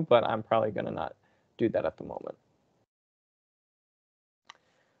wanted to, but I'm probably going to not do that at the moment.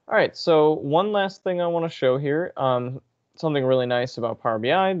 All right, so one last thing I want to show here. Something really nice about Power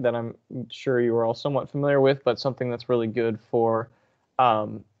BI that I'm sure you are all somewhat familiar with, but something that's really good for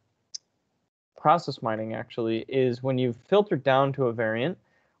process mining actually is when you filter down to a variant,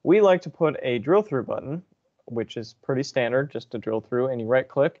 we like to put a drill through button, which is pretty standard, just to drill through, and you right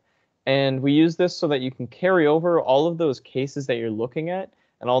click. And we use this so that you can carry over all of those cases that you're looking at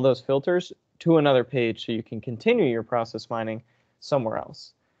and all those filters to another page so you can continue your process mining somewhere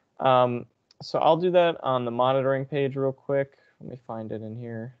else. So I'll do that on the monitoring page real quick. Let me find it in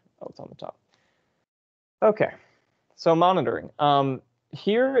here. Oh, it's on the top. Okay, so monitoring.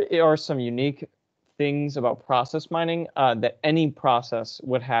 Here are some unique things about process mining that any process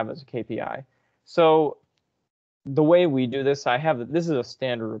would have as a KPI. So the way we do this, this is a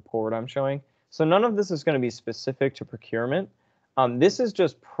standard report I'm showing. So none of this is going to be specific to procurement. This is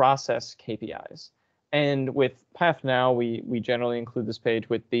just process KPIs. And with PAFnow, we generally include this page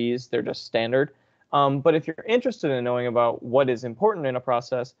with these. They're just standard. But if you're interested in knowing about what is important in a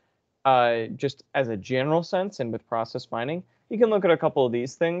process, just as a general sense and with process mining, you can look at a couple of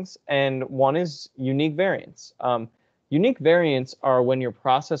these things. And one is unique variants. Unique variants are when your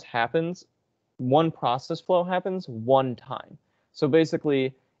process happens, one process flow happens one time. So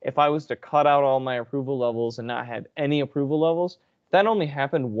basically, if I was to cut out all my approval levels and not have any approval levels, that only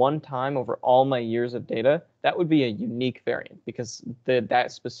happened one time over all my years of data, that would be a unique variant because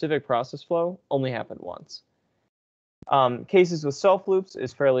that specific process flow only happened once. Cases with self loops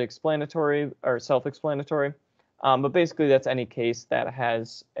is fairly explanatory or self-explanatory, but basically that's any case that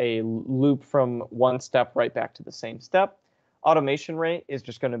has a loop from one step right back to the same step. Automation rate is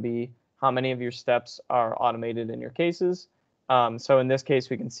just going to be how many of your steps are automated in your cases. So in this case,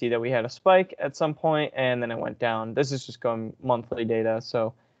 we can see that we had a spike at some point and then it went down. This is just going monthly data.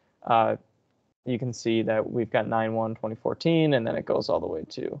 So you can see that we've got 9/1/2014 and then it goes all the way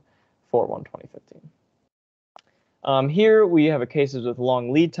to 4/1/2015. Here we have a cases with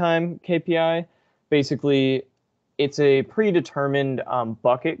long lead time KPI. Basically, it's a predetermined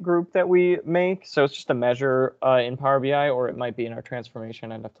bucket group that we make. So it's just a measure in Power BI, or it might be in our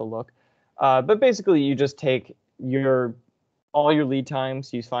transformation. I'd have to look. But basically, you just take all your lead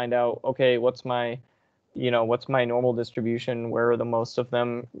times. You find out, okay, what's my normal distribution? Where are the most of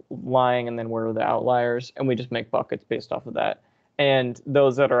them lying? And then where are the outliers? And we just make buckets based off of that. And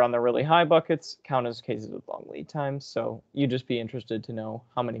those that are on the really high buckets count as cases with long lead times. So you'd just be interested to know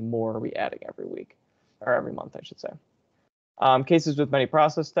how many more are we adding every week, or every month, I should say. Cases with many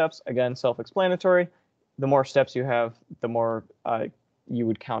process steps, again, self-explanatory. The more steps you have, the more you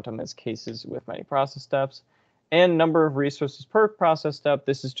would count them as cases with many process steps. And number of resources per process step,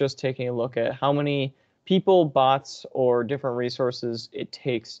 this is just taking a look at how many people, bots, or different resources it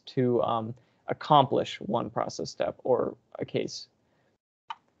takes to accomplish one process step or a case.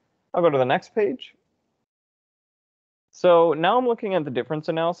 I'll go to the next page. So now I'm looking at the difference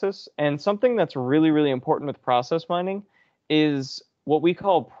analysis, and something that's really, really important with process mining is what we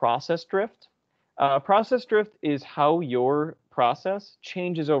call process drift. Process drift is how your process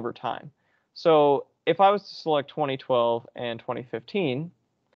changes over time. So if I was to select 2012 and 2015,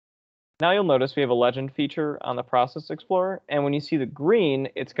 now you'll notice we have a legend feature on the Process Explorer, and when you see the green,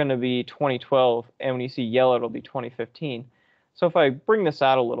 it's going to be 2012, and when you see yellow, it'll be 2015. So if I bring this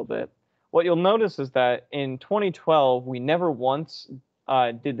out a little bit, what you'll notice is that in 2012, we never once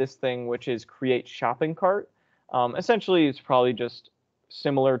did this thing, which is create shopping cart. Essentially, it's probably just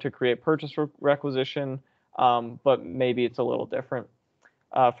similar to create purchase requisition, but maybe it's a little different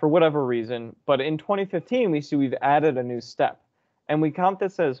for whatever reason. But in 2015, we see we've added a new step. And we count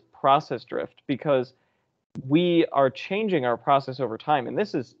this as process drift because we are changing our process over time. And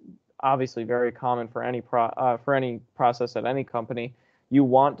this is obviously very common for any process at any company. You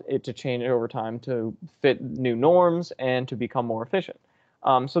want it to change over time to fit new norms and to become more efficient.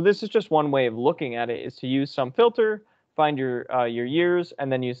 So this is just one way of looking at it, is to use some filter, find your years, and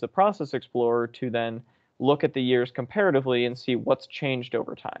then use the Process Explorer to then look at the years comparatively and see what's changed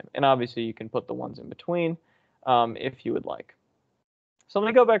over time. And obviously, you can put the ones in between if you would like. So let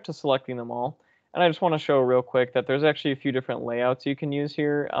me go back to selecting them all. And I just want to show real quick that there's actually a few different layouts you can use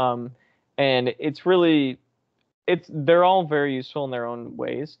here. And they're all very useful in their own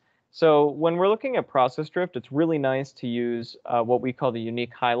ways. So when we're looking at process drift, it's really nice to use what we call the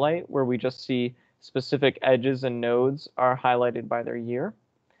unique highlight, where we just see specific edges and nodes are highlighted by their year.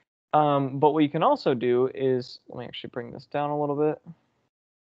 But what you can also do is, let me actually bring this down a little bit,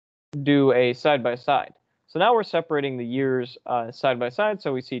 do a side-by-side. So now we're separating the years side by side.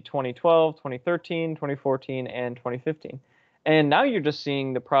 So we see 2012, 2013, 2014, and 2015. And now you're just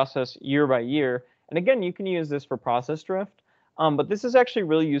seeing the process year by year. And again, you can use this for process drift. But this is actually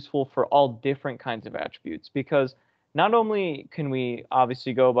really useful for all different kinds of attributes, because not only can we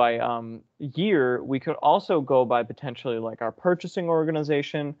obviously go by year, we could also go by potentially like our purchasing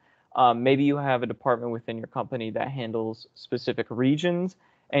organization. Maybe you have a department within your company that handles specific regions.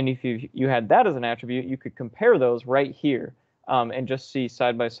 And if you had that as an attribute, you could compare those right here and just see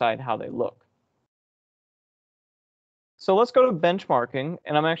side by side how they look. So let's go to benchmarking,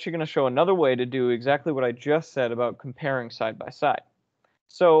 and I'm actually going to show another way to do exactly what I just said about comparing side by side.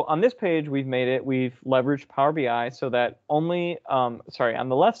 So on this page, we've leveraged Power BI so that on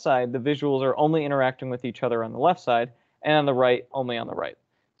the left side, the visuals are only interacting with each other on the left side, and on the right, only on the right.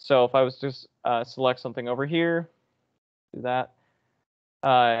 So if I was to select something over here, do that.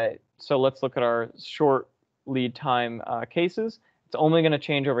 So let's look at our short lead time cases. It's only going to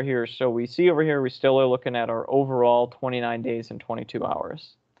change over here. So we see over here, we still are looking at our overall 29 days and 22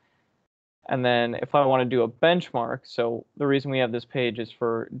 hours. And then if I want to do a benchmark, so the reason we have this page is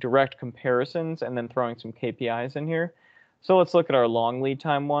for direct comparisons and then throwing some KPIs in here. So let's look at our long lead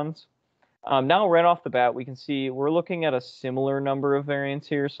time ones. Now right off the bat, we can see we're looking at a similar number of variants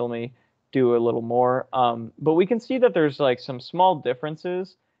here. So let me do a little more. But we can see that there's like some small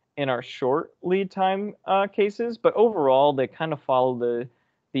differences in our short lead time cases, but overall they kind of follow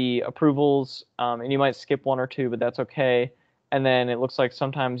the approvals, and you might skip one or two, but that's okay. And then it looks like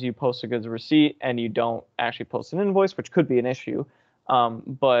sometimes you post a goods receipt and you don't actually post an invoice, which could be an issue.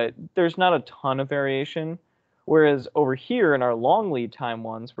 But there's not a ton of variation. Whereas over here in our long lead time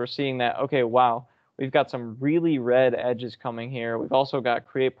ones, we're seeing that, okay, wow, we've got some really red edges coming here. We've also got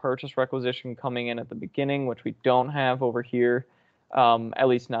create purchase requisition coming in at the beginning, which we don't have over here, at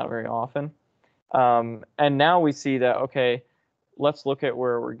least not very often. And now we see that, okay, let's look at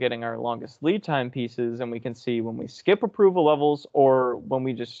where we're getting our longest lead time pieces, and we can see when we skip approval levels or when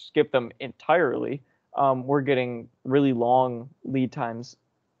we just skip them entirely, we're getting really long lead times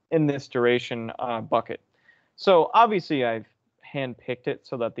in this duration bucket. So obviously I've handpicked it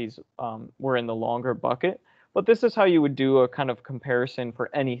so that these were in the longer bucket, but this is how you would do a kind of comparison for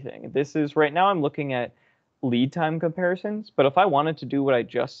anything. This is, right now I'm looking at lead time comparisons, but if I wanted to do what I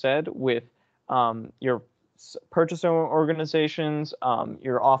just said with your purchase organizations,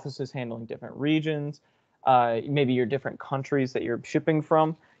 your offices handling different regions, maybe your different countries that you're shipping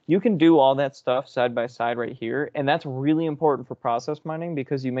from, you can do all that stuff side by side right here. And that's really important for process mining,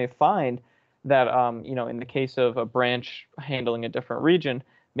 because you may find that, in the case of a branch handling a different region,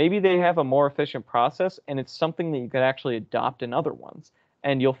 maybe they have a more efficient process, and it's something that you could actually adopt in other ones.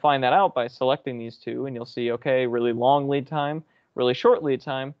 And you'll find that out by selecting these two, and you'll see, okay, really long lead time, really short lead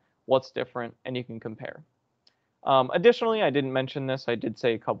time, what's different, and you can compare. Additionally, I didn't mention this, I did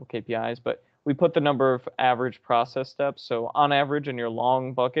say a couple KPIs, but we put the number of average process steps. So on average in your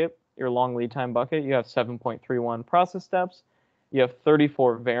long bucket, your long lead time bucket, you have 7.31 process steps. You have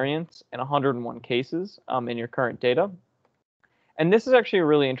 34 variants and 101 cases in your current data. And this is actually a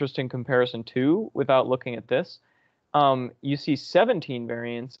really interesting comparison too, without looking at this. You see 17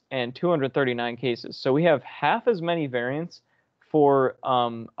 variants and 239 cases. So we have half as many variants for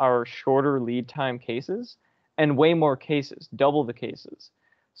our shorter lead time cases, and way more cases, double the cases.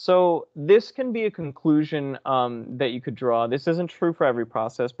 So this can be a conclusion that you could draw. This isn't true for every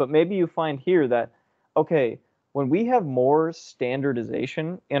process, but maybe you find here that, okay, when we have more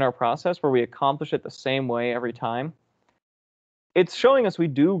standardization in our process where we accomplish it the same way every time, it's showing us we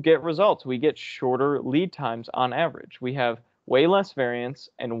do get results. We get shorter lead times on average. We have way less variants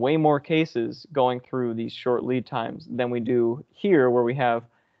and way more cases going through these short lead times than we do here, where we have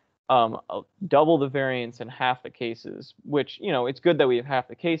double the variants and half the cases, which, it's good that we have half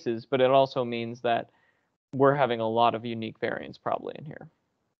the cases, but it also means that we're having a lot of unique variants probably in here.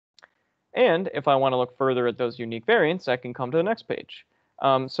 And if I want to look further at those unique variants, I can come to the next page.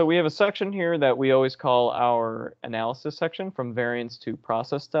 So we have a section here that we always call our analysis section, from variants to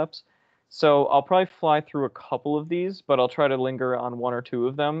process steps. So I'll probably fly through a couple of these, but I'll try to linger on one or two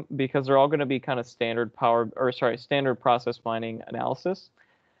of them, because they're all going to be kind of standard process mining analysis.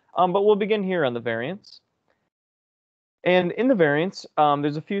 But we'll begin here on the variants. And in the variants,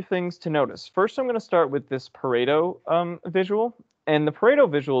 there's a few things to notice. First, I'm going to start with this Pareto visual. And the Pareto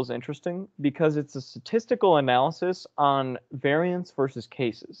visual is interesting because it's a statistical analysis on variance versus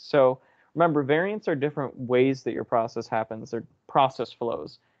cases. So remember, variants are different ways that your process happens. They're process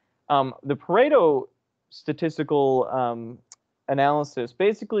flows. The Pareto statistical analysis,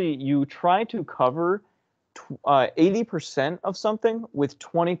 basically you try to cover 80% of something with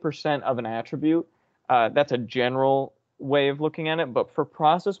 20% of an attribute. That's a general way of looking at it, but for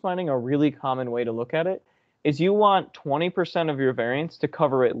process mining, a really common way to look at it is you want 20% of your variants to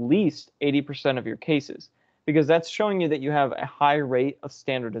cover at least 80% of your cases, because that's showing you that you have a high rate of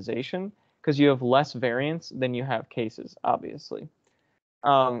standardization, because you have less variants than you have cases, obviously.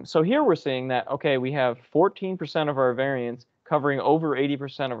 So here we're seeing that, okay, we have 14% of our variants covering over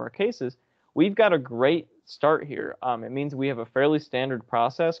 80% of our cases. We've got a great start here. It means we have a fairly standard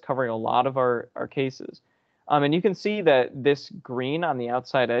process covering a lot of our cases. And you can see that this green on the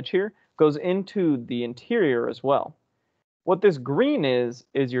outside edge here goes into the interior as well. What this green is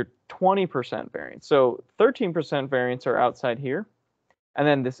your 20% variance. So 13% variants are outside here. And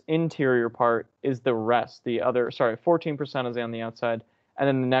then this interior part is the rest. 14% is on the outside. And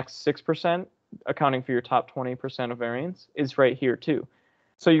then the next 6%, accounting for your top 20% of variance, is right here too.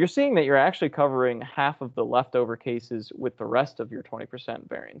 So you're seeing that you're actually covering half of the leftover cases with the rest of your 20%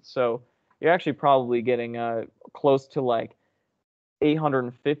 variance. So you're actually probably getting close to like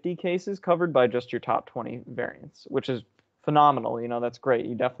 850 cases covered by just your top 20 variants, which is phenomenal. That's great.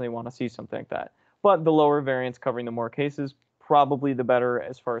 You definitely want to see something like that. But the lower variants covering the more cases, probably the better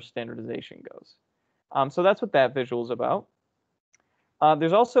as far as standardization goes. So that's what that visual is about.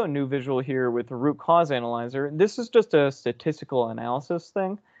 There's also a new visual here with the root cause analyzer. This is just a statistical analysis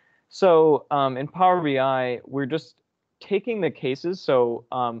thing. So in Power BI, we're just taking the cases, so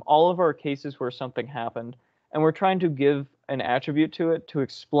all of our cases where something happened, and we're trying to give an attribute to it to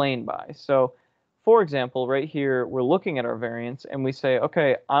explain by. So for example, right here, we're looking at our variants and we say,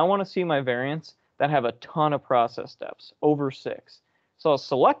 okay, I want to see my variants that have a ton of process steps, over 6. So I'll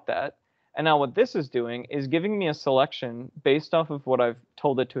select that. And now what this is doing is giving me a selection based off of what I've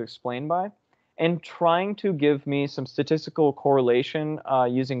told it to explain by, and trying to give me some statistical correlation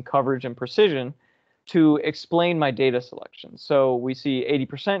using coverage and precision to explain my data selection. So we see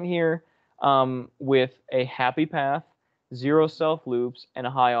 80% here with a happy path, 0 self loops, and a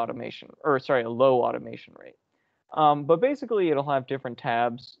a low automation rate. But basically, it'll have different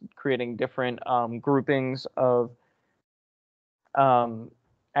tabs, creating different groupings of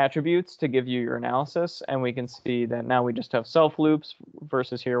attributes to give you your analysis. And we can see that now we just have self loops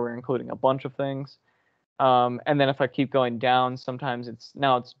versus here we're including a bunch of things. And then if I keep going down, sometimes it's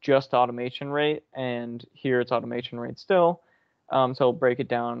just automation rate, and here it's automation rate still. So I'll break it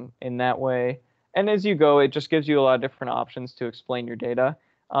down in that way. And as you go, it just gives you a lot of different options to explain your data.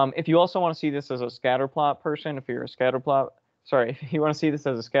 If you also want to see this as a scatter plot person, if you want to see this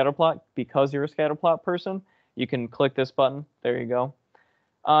as a scatter plot because you're a scatter plot person, you can click this button. There you go.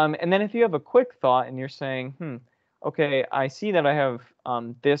 And then if you have a quick thought and you're saying, okay, I see that I have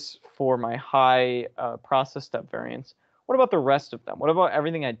this for my high process step variance. What about the rest of them? What about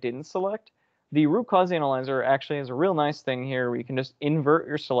everything I didn't select? The root cause analyzer actually has a real nice thing here where you can just invert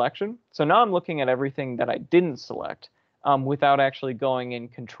your selection. So now I'm looking at everything that I didn't select without actually going in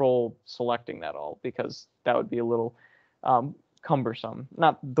control selecting that all, because that would be a little cumbersome.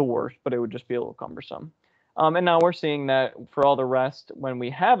 Not the worst, but it would just be a little cumbersome. And now we're seeing that for all the rest, when we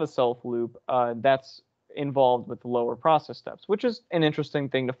have a self loop, that's involved with the lower process steps, which is an interesting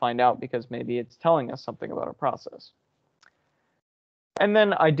thing to find out because maybe it's telling us something about our process. And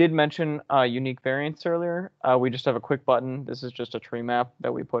then I did mention unique variants earlier. We just have a quick button. This is just a tree map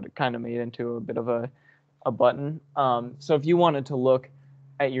that we kind of made into a bit of a button. So if you wanted to look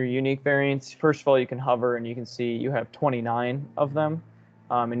at your unique variants, first of all, you can hover and you can see you have 29 of them.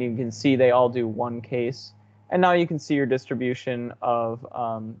 And you can see they all do one case. And now you can see your distribution of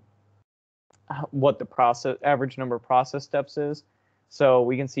what the average number of process steps is. So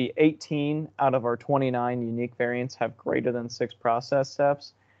we can see 18 out of our 29 unique variants have greater than 6 process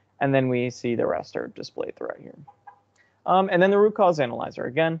steps. And then we see the rest are displayed throughout here. And then the root cause analyzer.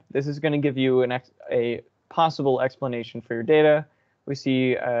 Again, this is going to give you a possible explanation for your data. We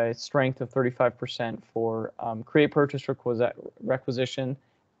see a strength of 35% for create purchase requisition,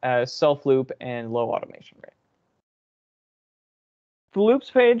 self loop, and low automation rate. The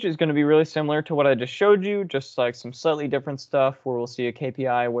loops page is going to be really similar to what I just showed you, just like some slightly different stuff where we'll see a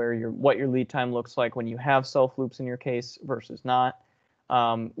KPI where what your lead time looks like when you have self loops in your case versus not,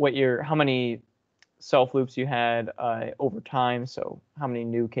 how many self loops you had over time, so how many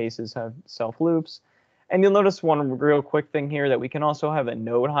new cases have self loops. And you'll notice one real quick thing here that we can also have a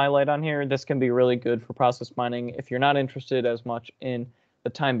node highlight on here. This can be really good for process mining if you're not interested as much in the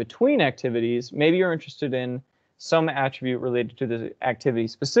time between activities. Maybe you're interested in some attribute related to the activity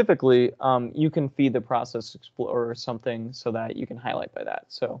specifically. You can feed the process explorer something so that you can highlight by that.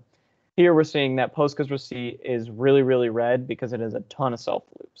 So here we're seeing that Postgres receipt is really, really red because it has a ton of self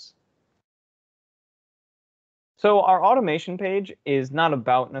loops. So our automation page is not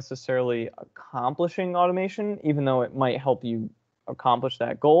about necessarily accomplishing automation, even though it might help you accomplish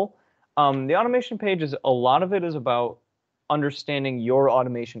that goal. The automation page a lot of it is about understanding your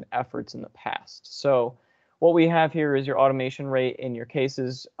automation efforts in the past. So what we have here is your automation rate in your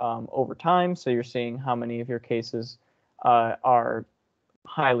cases over time. So you're seeing how many of your cases are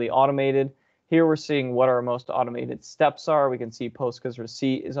highly automated. Here we're seeing what our most automated steps are. We can see Postgres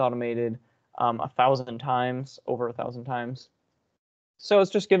receipt is automated 1,000 times, over 1,000 times. So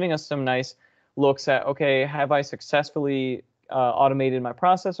it's just giving us some nice looks at, okay, have I successfully automated my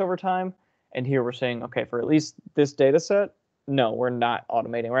process over time? And here we're saying, okay, for at least this data set, no, we're not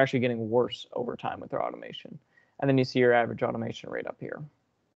automating. We're actually getting worse over time with our automation. And then you see your average automation rate up here.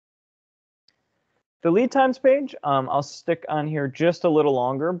 The lead times page, I'll stick on here just a little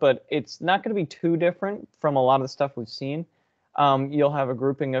longer, but it's not going to be too different from a lot of the stuff we've seen. You'll have a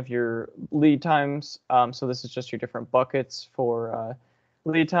grouping of your lead times. So this is just your different buckets for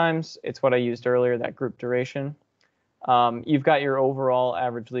lead times. It's what I used earlier, that group duration. You've got your overall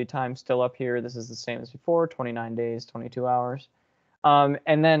average lead time still up here. This is the same as before, 29 days, 22 hours.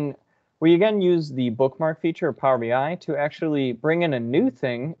 And then we again use the bookmark feature of Power BI to actually bring in a new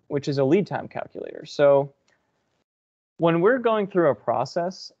thing, which is a lead time calculator. So when we're going through a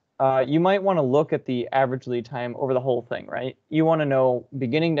process, you might want to look at the average lead time over the whole thing, right? You want to know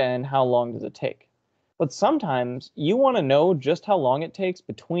beginning to end, how long does it take? But sometimes you want to know just how long it takes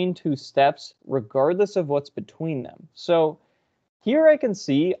between two steps, regardless of what's between them. So Here I can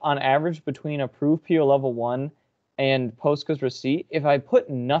see on average between approved PO level 1 and post-goods receipt, if I put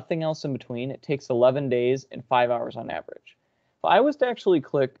nothing else in between, it takes 11 days and 5 hours on average. If I was to actually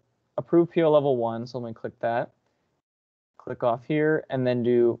click approved PO level 1, so let me click that, click off here, and then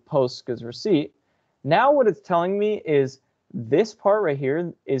do post-goods receipt, now what it's telling me is this part right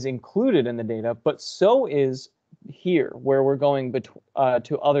here is included in the data, but so is here, where we're going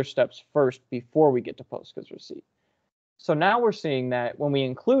to other steps first before we get to post-goods receipt. So now we're seeing that when we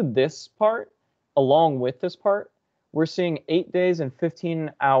include this part along with this part, we're seeing 8 days and 15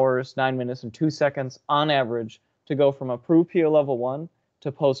 hours, 9 minutes, and 2 seconds on average to go from approved PO level 1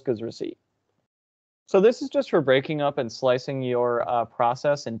 to post-goods receipt. So this is just for breaking up and slicing your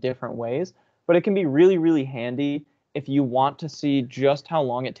process in different ways, but it can be really, really handy if you want to see just how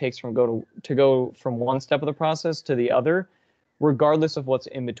long it takes to go from one step of the process to the other, regardless of what's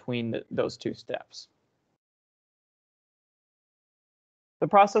in between those two steps. The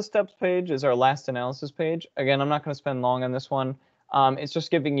process steps page is our last analysis page. Again, I'm not going to spend long on this one. It's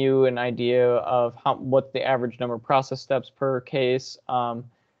just giving you an idea of what the average number of process steps per case,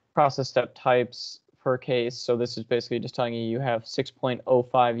 process step types per case. So this is basically just telling you have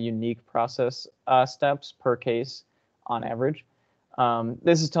 6.05 unique process steps per case on average.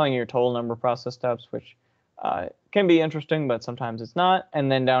 This is telling you your total number of process steps, which can be interesting, but sometimes it's not.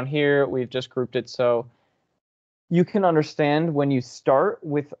 And then down here, we've just grouped it so you can understand when you start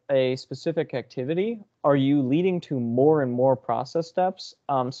with a specific activity, are you leading to more and more process steps?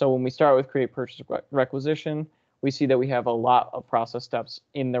 So when we start with create purchase requisition, we see that we have a lot of process steps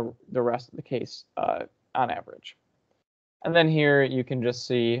in the rest of the case on average. And then here you can just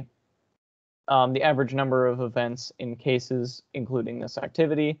see the average number of events in cases, including this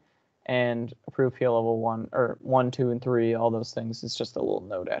activity, and approved PO level 1, or 1, 2, and 3, all those things. It's just a little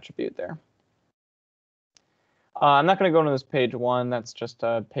node attribute there. I'm not going to go into this page 1. That's just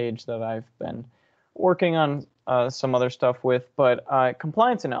a page that I've been working on some other stuff with, but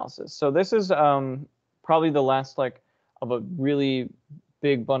compliance analysis. So this is probably the last of a really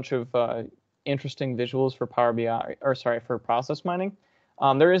big bunch of interesting visuals for Power BI, or sorry, for process mining.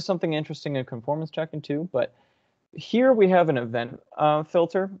 There is something interesting in conformance checking too, but here we have an event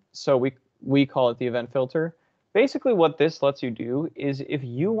filter. So we call it the event filter. Basically what this lets you do is if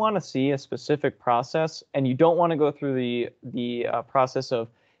you want to see a specific process and you don't want to go through the process of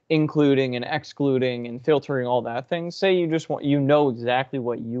including and excluding and filtering all that thing, say you just want, you know exactly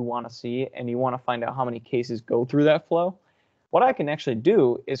what you want to see and you want to find out how many cases go through that flow, what I can actually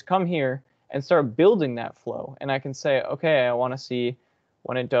do is come here and start building that flow. And I can say, okay, I want to see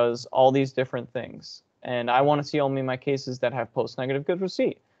when it does all these different things. And I want to see only my cases that have post-negative goods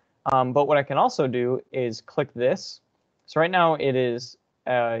receipt. But what I can also do is click this. So right now it is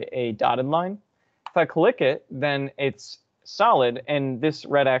a dotted line. If I click it, then it's solid, and this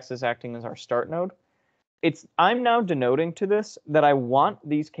red axis acting as our start node. I'm now denoting to this that I want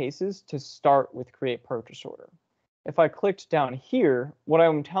these cases to start with create purchase order. If I clicked down here, what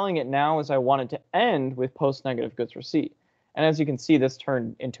I'm telling it now is I want it to end with post-negative goods receipt. And as you can see, this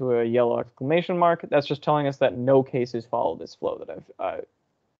turned into a yellow exclamation mark. That's just telling us that no cases follow this flow that I've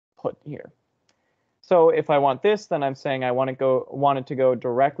put here. So if I want this, then I'm saying I want it to go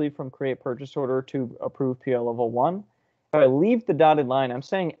directly from create purchase order to approve PO level 1. If I leave the dotted line, I'm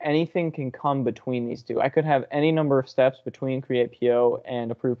saying anything can come between these two. I could have any number of steps between create PO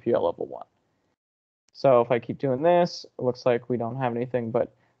and approve PO level 1. So if I keep doing this, it looks like we don't have anything, but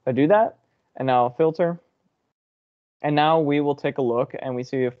if I do that, and now I'll filter, and now we will take a look, and we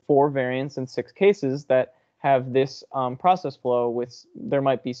see we have 4 variants and 6 cases that have this process flow with, there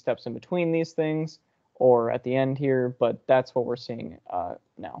might be steps in between these things or at the end here, but that's what we're seeing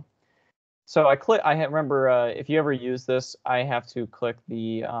now. So I remember if you ever use this, I have to click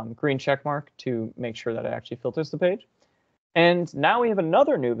the green check mark to make sure that it actually filters the page. And now we have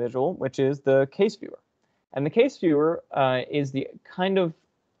another new visual, which is the case viewer. And the case viewer is the kind of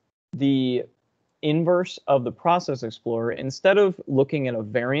the inverse of the process explorer. Instead of looking at a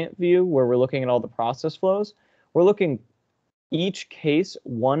variant view where we're looking at all the process flows, we're looking each case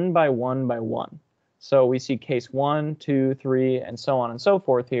one by one by one. So we see case 1, 2, 3, and so on and so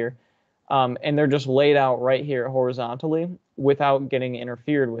forth here. And they're just laid out right here horizontally without getting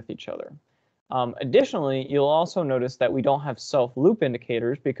interfered with each other. Additionally, you'll also notice that we don't have self-loop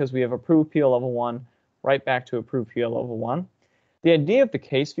indicators because we have approved PO level 1 right back to approved PO level 1. The idea of the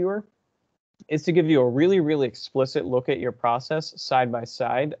case viewer is to give you a really, really explicit look at your process side by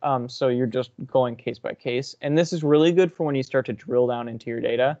side. So you're just going case by case. And this is really good for when you start to drill down into your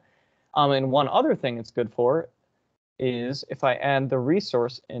data. And one other thing it's good for is if I add the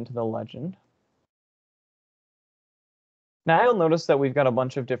resource into the legend. Now you'll notice that we've got a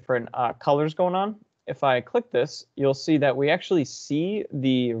bunch of different colors going on. If I click this, you'll see that we actually see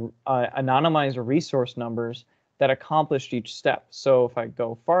the anonymized resource numbers that accomplished each step. So if I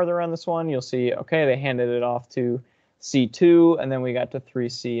go farther on this one, you'll see, okay, they handed it off to C2, and then we got to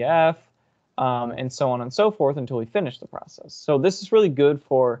 3CF, and so on and so forth until we finish the process. So this is really good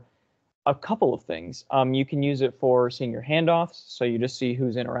for a couple of things. You can use it for seeing your handoffs, so you just see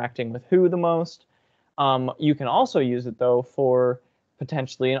who's interacting with who the most. You can also use it, though, for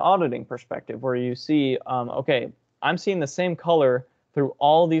potentially an auditing perspective, where you see, okay, I'm seeing the same color through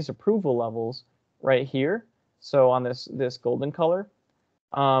all these approval levels right here. So on this golden color,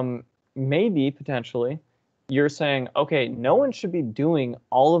 maybe potentially you're saying, okay, no one should be doing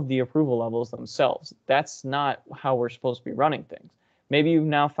all of the approval levels themselves. That's not how we're supposed to be running things. Maybe you've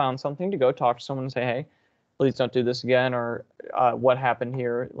now found something to go talk to someone and say, hey, please don't do this again, or what happened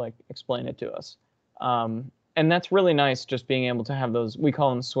here, like explain it to us. And that's really nice, just being able to have those, we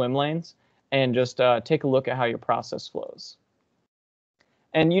call them swim lanes, and just take a look at how your process flows.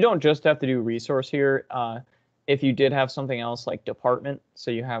 And you don't just have to do resource here. If you did have something else like department,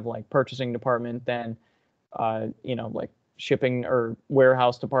 so you have like purchasing department, then like shipping or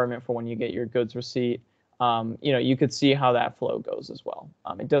warehouse department for when you get your goods receipt, you could see how that flow goes as well.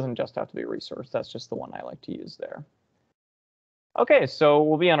 It doesn't just have to be resource. That's just the one I like to use there. Okay, so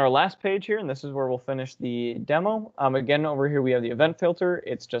we'll be on our last page here, and this is where we'll finish the demo. Again, over here we have the event filter.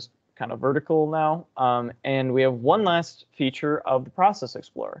 It's just kind of vertical now. And we have one last feature of the Process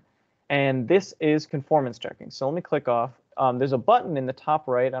Explorer, and this is conformance checking. So let me click off. There's a button in the top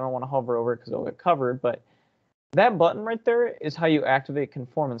right. I don't want to hover over it because it'll get covered, but that button right there is how you activate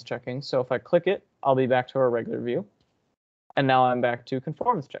conformance checking. So if I click it, I'll be back to our regular view. And now I'm back to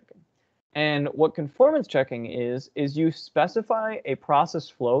conformance checking. And what conformance checking is you specify a process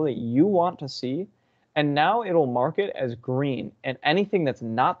flow that you want to see, and now it'll mark it as green, and anything that's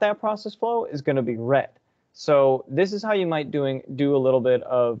not that process flow is going to be red. So this is how you might do a little bit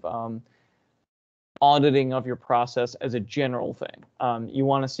of auditing of your process as a general thing. You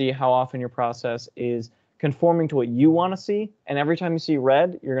want to see how often your process is conforming to what you want to see, and every time you see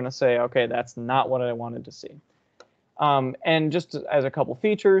red, you're going to say, okay, that's not what I wanted to see. And just as a couple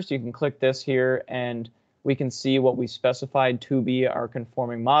features, you can click this here and we can see what we specified to be our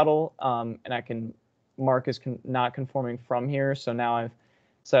conforming model. And I can mark as not conforming from here. So now I've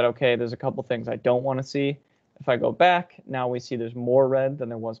said, okay, there's a couple things I don't want to see. If I go back, now we see there's more red than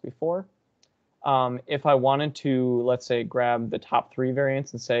there was before. If I wanted to, let's say, grab the top 3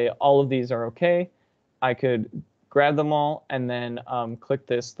 variants and say all of these are okay, I could grab them all and then click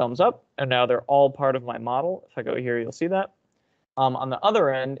this thumbs up, and now they're all part of my model. If I go here, you'll see that. On the other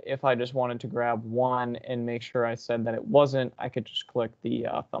end, if I just wanted to grab one and make sure I said that it wasn't, I could just click the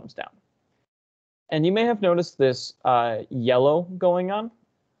thumbs down. And you may have noticed this yellow going on.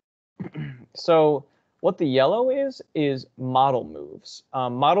 So what the yellow is model moves.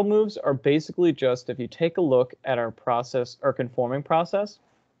 Model moves are basically just, if you take a look at our process, our conforming process,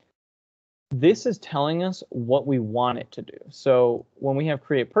 this is telling us what we want it to do. So when we have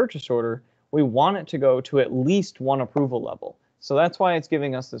create purchase order, we want it to go to at least one approval level. So that's why it's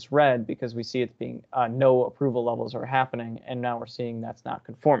giving us this red, because we see it's being no approval levels are happening, and now we're seeing that's not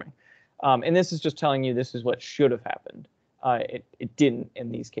conforming. And this is just telling you this is what should have happened. It didn't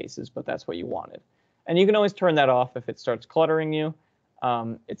in these cases, but that's what you wanted. And you can always turn that off if it starts cluttering you.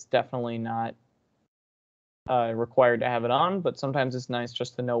 It's definitely not required to have it on, but sometimes it's nice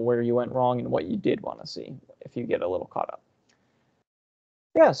just to know where you went wrong and what you did want to see if you get a little caught up.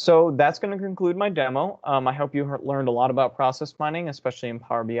 Yeah, so that's going to conclude my demo. I hope you learned a lot about process mining, especially in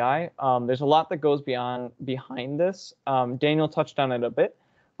Power BI. There's a lot that goes behind this. Daniel touched on it a bit,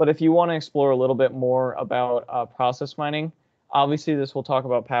 but if you want to explore a little bit more about process mining, obviously this will talk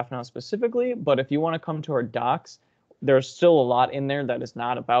about PAFnow specifically, but if you want to come to our docs, there's still a lot in there that is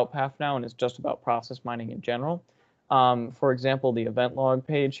not about PAFnow and is just about process mining in general. For example, the event log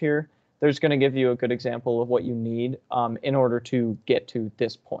page here, there's going to give you a good example of what you need in order to get to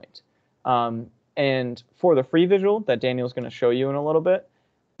this point. And for the free visual that Daniel's going to show you in a little bit,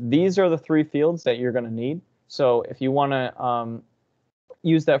 these are the 3 fields that you're going to need. So if you want to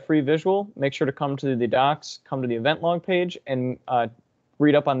use that free visual, make sure to come to the docs, come to the event log page, and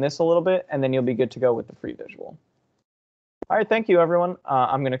read up on this a little bit, and then you'll be good to go with the free visual. All right, thank you, everyone.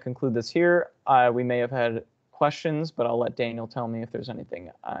 I'm going to conclude this here. We may have had questions, but I'll let Daniel tell me if there's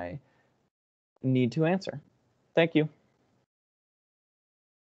anything I need to answer. Thank you.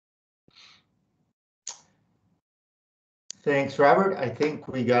 Thanks, Robert. I think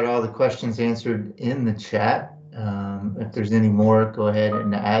we got all the questions answered in the chat. If there's any more, go ahead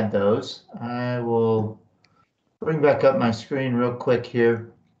and add those. I will bring back up my screen real quick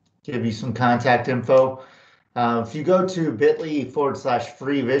here, give you some contact info. If you go to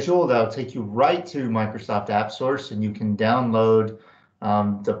bit.ly/free visual, that'll take you right to Microsoft App Source, and you can download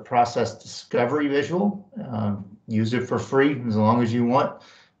the process discovery visual. Use it for free as long as you want.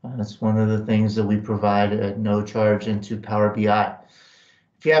 That's one of the things that we provide at no charge into Power BI.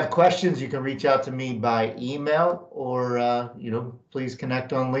 If you have questions, you can reach out to me by email or, please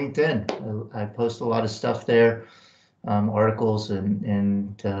connect on LinkedIn. I post a lot of stuff there, articles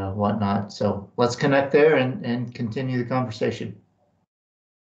and whatnot. So let's connect there and continue the conversation.